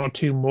like one or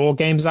two more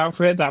games out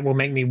for it that will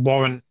make me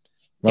warrant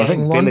Well, I getting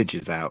think one. Village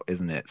is out,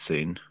 isn't it,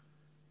 soon?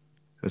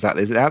 Is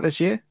it out this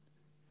year?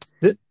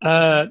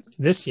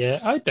 This year,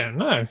 I don't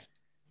know.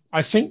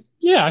 I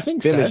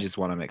think so. Village is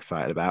one I'm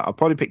excited about. I'll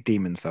probably pick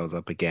Demon Souls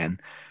up again.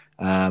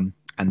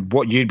 And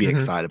what you'd be Hmm.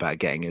 excited about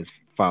getting is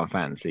Final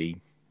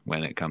Fantasy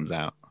when it comes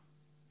out,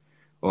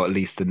 or at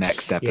least the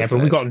next Yeah, but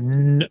episode.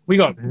 we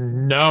got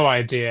no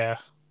idea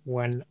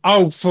when.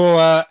 Oh,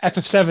 for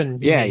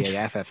FF7, you Yeah, mean? yeah,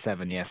 yeah.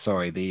 FF7. Yeah,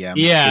 sorry, the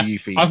Yeah,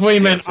 Yuffie I DLC. thought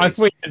you meant Final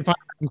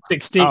Fantasy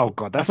 16. Oh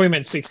God, I thought you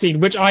meant 16,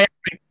 which I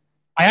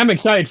am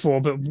excited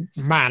for, but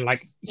man,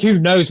 like who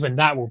knows when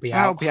that will be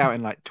that'll out? be out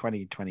in like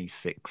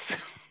 2026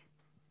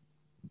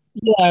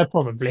 Yeah,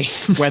 probably.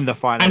 when the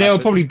And final it'll episode,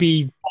 probably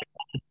be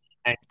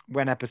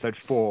when episode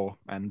 4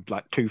 and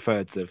like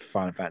 2/3 of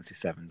Final Fantasy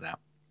 7's out.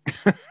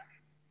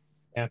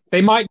 yeah.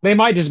 They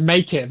might just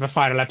make it the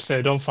final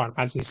episode of Final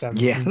Fantasy 7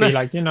 Yeah. and be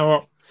like, you know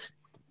what?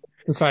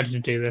 Decided to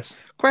do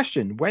this.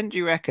 Question: when do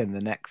you reckon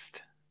the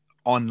next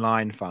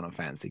online Final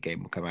Fantasy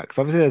game will come out? Because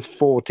obviously there's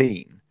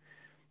 14.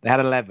 They had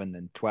 11,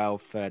 then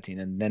 12, 13,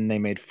 and then they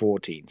made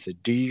 14. So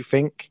do you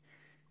think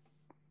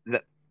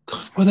that?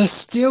 Well, they're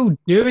still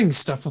doing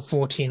stuff for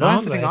 14, Well,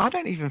 that's aren't the thing. they? I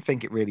don't even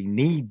think it really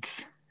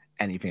needs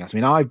anything else. I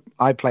mean,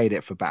 I played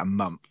it for about a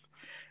month,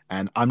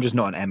 and I'm just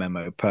not an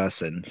MMO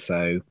person,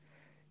 so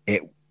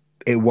it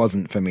it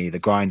wasn't for me. The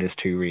grind is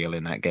too real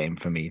in that game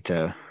for me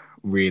to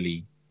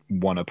really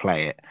want to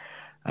play it.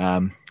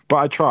 But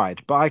I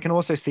tried. But I can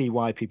also see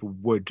why people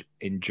would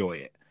enjoy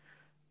it.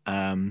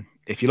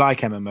 If you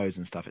like MMOs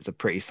and stuff, it's a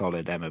pretty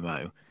solid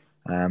MMO.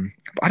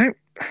 But I don't.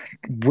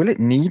 Will it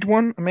need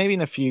one? Maybe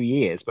in a few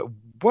years. But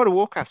World of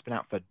Warcraft's been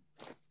out for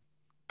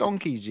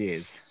donkey's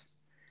years.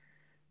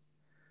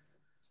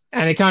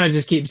 And it kind of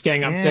just keeps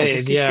getting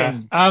updated.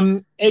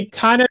 It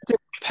kind of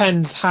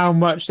depends how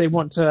much they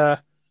want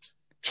to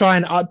try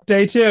and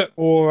update it,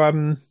 or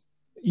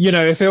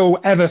if it will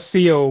ever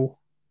feel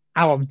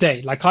out of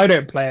date. Like, I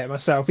don't play it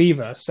myself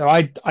either, so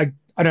I don't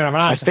have an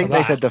answer. I think for they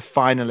that. said the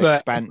final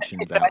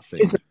expansion's out soon.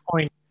 Is a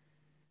point.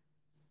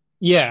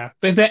 Yeah,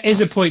 but if there is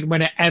a point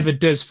when it ever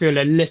does feel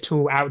a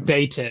little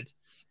outdated,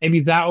 maybe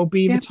that'll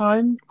be the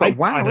time. But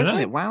WoW, isn't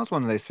it? WoW's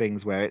one of those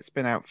things where it's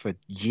been out for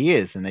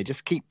years, and they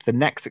just keep the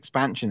next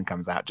expansion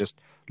comes out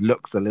just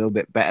looks a little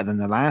bit better than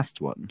the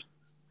last one.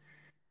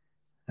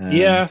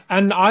 Yeah,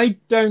 and I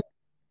don't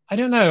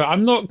know.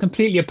 I'm not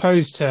completely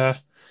opposed to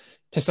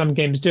some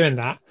games doing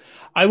that.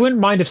 I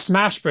wouldn't mind if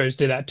Smash Bros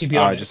did that, to be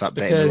honest. Just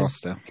update the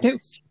roster.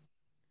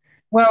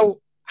 Well,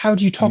 how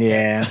do you top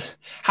it?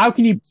 How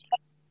can you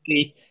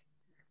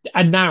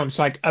announce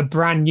like a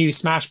brand new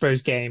Smash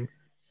Bros game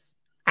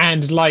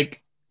and like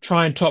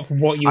try and top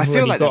what you've already got? I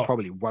feel like there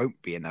probably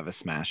won't be another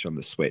Smash on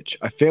the Switch.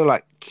 I feel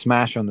like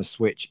Smash on the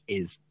Switch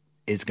is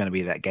going to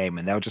be that game,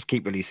 and they'll just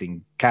keep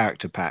releasing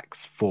character packs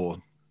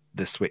for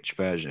the Switch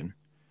version.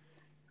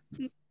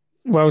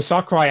 Well,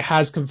 Sakurai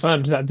has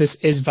confirmed that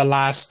this is the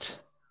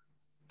last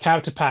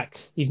character pack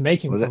he's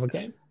making for the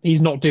game.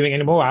 He's not doing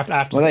any more after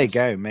well, this.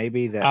 There you go.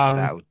 Maybe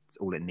that's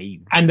all it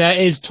needs. And there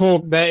is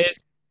talk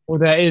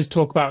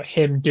about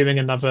him doing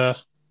another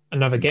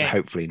game.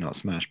 Hopefully not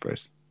Smash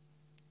Bros.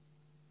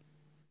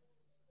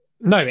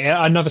 No,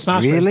 another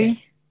Smash Bros. Really?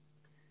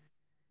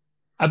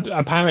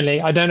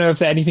 Apparently, I don't know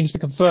if anything's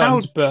been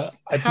confirmed, but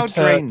I just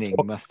how draining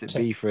must it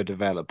be for a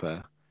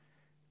developer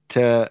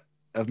to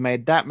have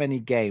made that many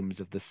games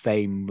of the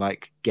same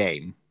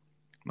game,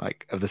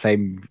 of the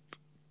same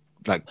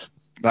for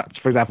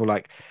example,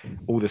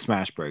 all the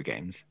Smash Bros.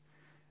 Games,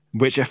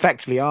 which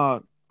effectively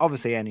are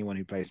obviously anyone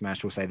who plays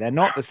Smash will say they're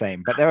not the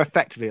same, but they're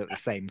effectively the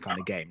same kind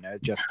of game. They're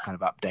just kind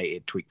of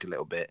updated, tweaked a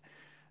little bit.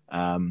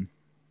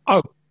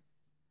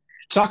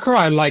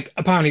 Sakurai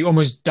apparently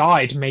almost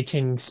died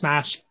making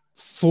Smash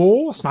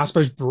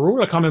Bros.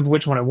 Brawl. I can't remember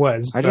which one it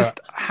was.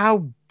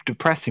 How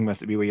depressing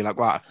must it be where you're like,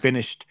 wow, I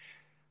finished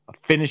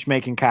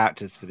making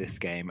characters for this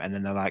game, and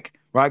then they're like,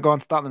 right, go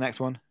on, start the next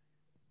one.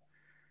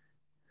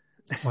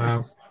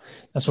 Wow,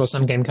 that's what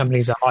some game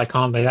companies are like,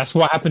 aren't they? That's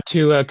what happened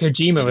to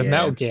Kojima with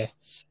Metal Gear.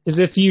 Because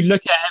if you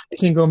look at every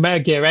single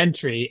Metal Gear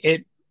entry,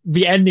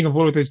 the ending of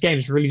all of those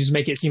games really just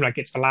make it seem like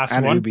it's the last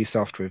one. And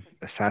Ubisoft with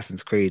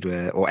Assassin's Creed,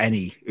 or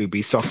any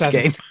Ubisoft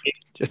game,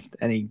 just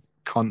any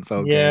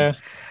console game.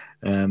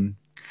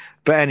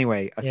 But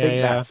anyway, I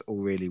think that's all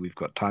really we've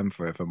got time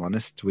for. If I'm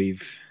honest,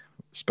 we've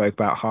spoke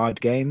about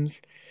hard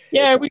games.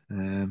 Yeah, we've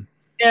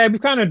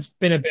kind of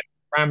been a bit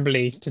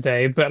rambly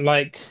today, but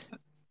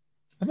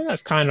I think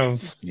that's kind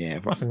of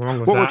nothing wrong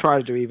with that. What we'll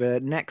try to do, either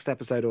next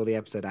episode or the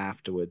episode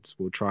afterwards,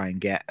 we'll try and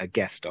get a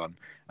guest on,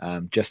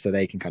 just so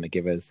they can kind of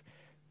give us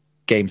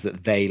games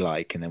that they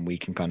like, and then we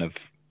can kind of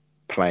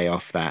play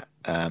off that.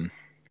 If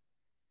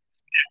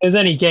there's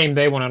any game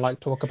they want to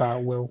talk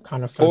about, we'll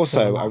kind of focus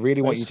on that. I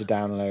really want you to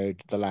download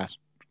The Last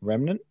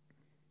Remnant.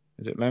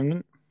 Is it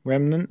Remnant?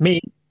 Remnant?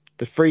 Me?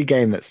 The free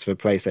game that's for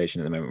PlayStation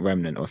at the moment,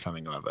 Remnant or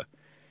something or other.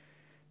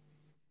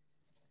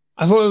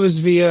 I thought it was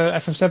via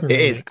FF7. It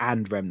is,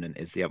 and Remnant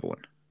is the other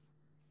one.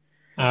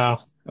 Oh.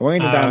 I want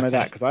you to download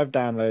that because I've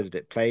downloaded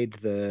it, played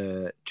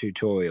the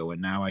tutorial,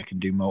 and now I can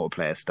do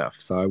multiplayer stuff.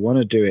 So I want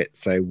to do it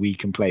so we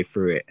can play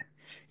through it.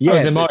 Yeah,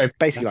 it's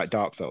basically like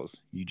Dark Souls.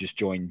 You just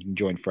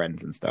join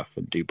friends and stuff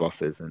and do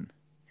bosses, and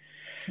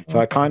so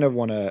I kind of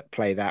want to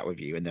play that with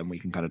you, and then we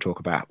can kind of talk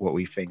about what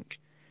we think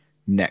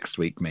next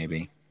week,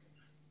 maybe.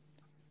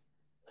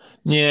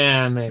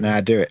 Yeah, maybe. Nah,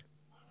 do it.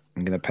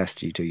 I'm gonna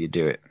pester you till you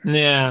do it.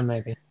 Yeah,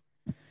 maybe.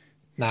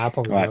 Nah, I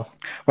probably will.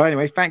 Well,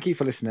 anyway, thank you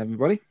for listening,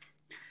 everybody.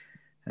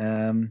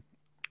 And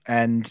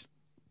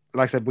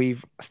like I said,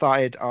 we've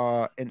started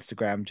our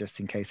Instagram just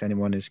in case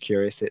anyone is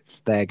curious. It's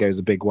There Goes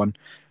a Big One,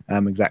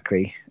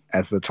 exactly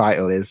as the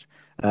title is.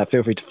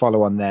 Feel free to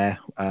follow on there.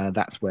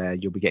 That's where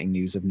you'll be getting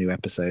news of new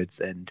episodes.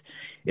 And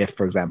if,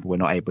 for example, we're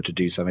not able to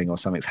do something or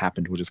something's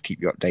happened, we'll just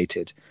keep you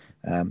updated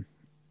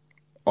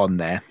on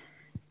there.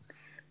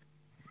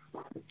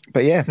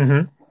 But yeah.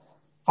 Mm-hmm.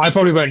 I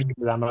probably won't use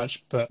it that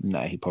much, but...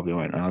 No, he probably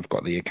won't. I've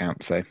got the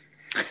account, so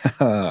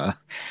I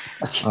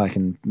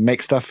can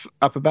make stuff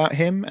up about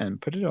him and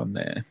put it on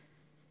there.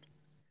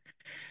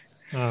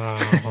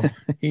 Oh.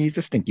 He's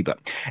a stinky butt.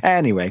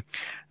 Anyway,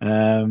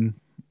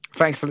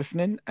 thanks for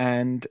listening,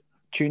 and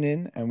tune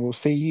in, and we'll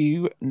see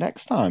you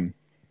next time.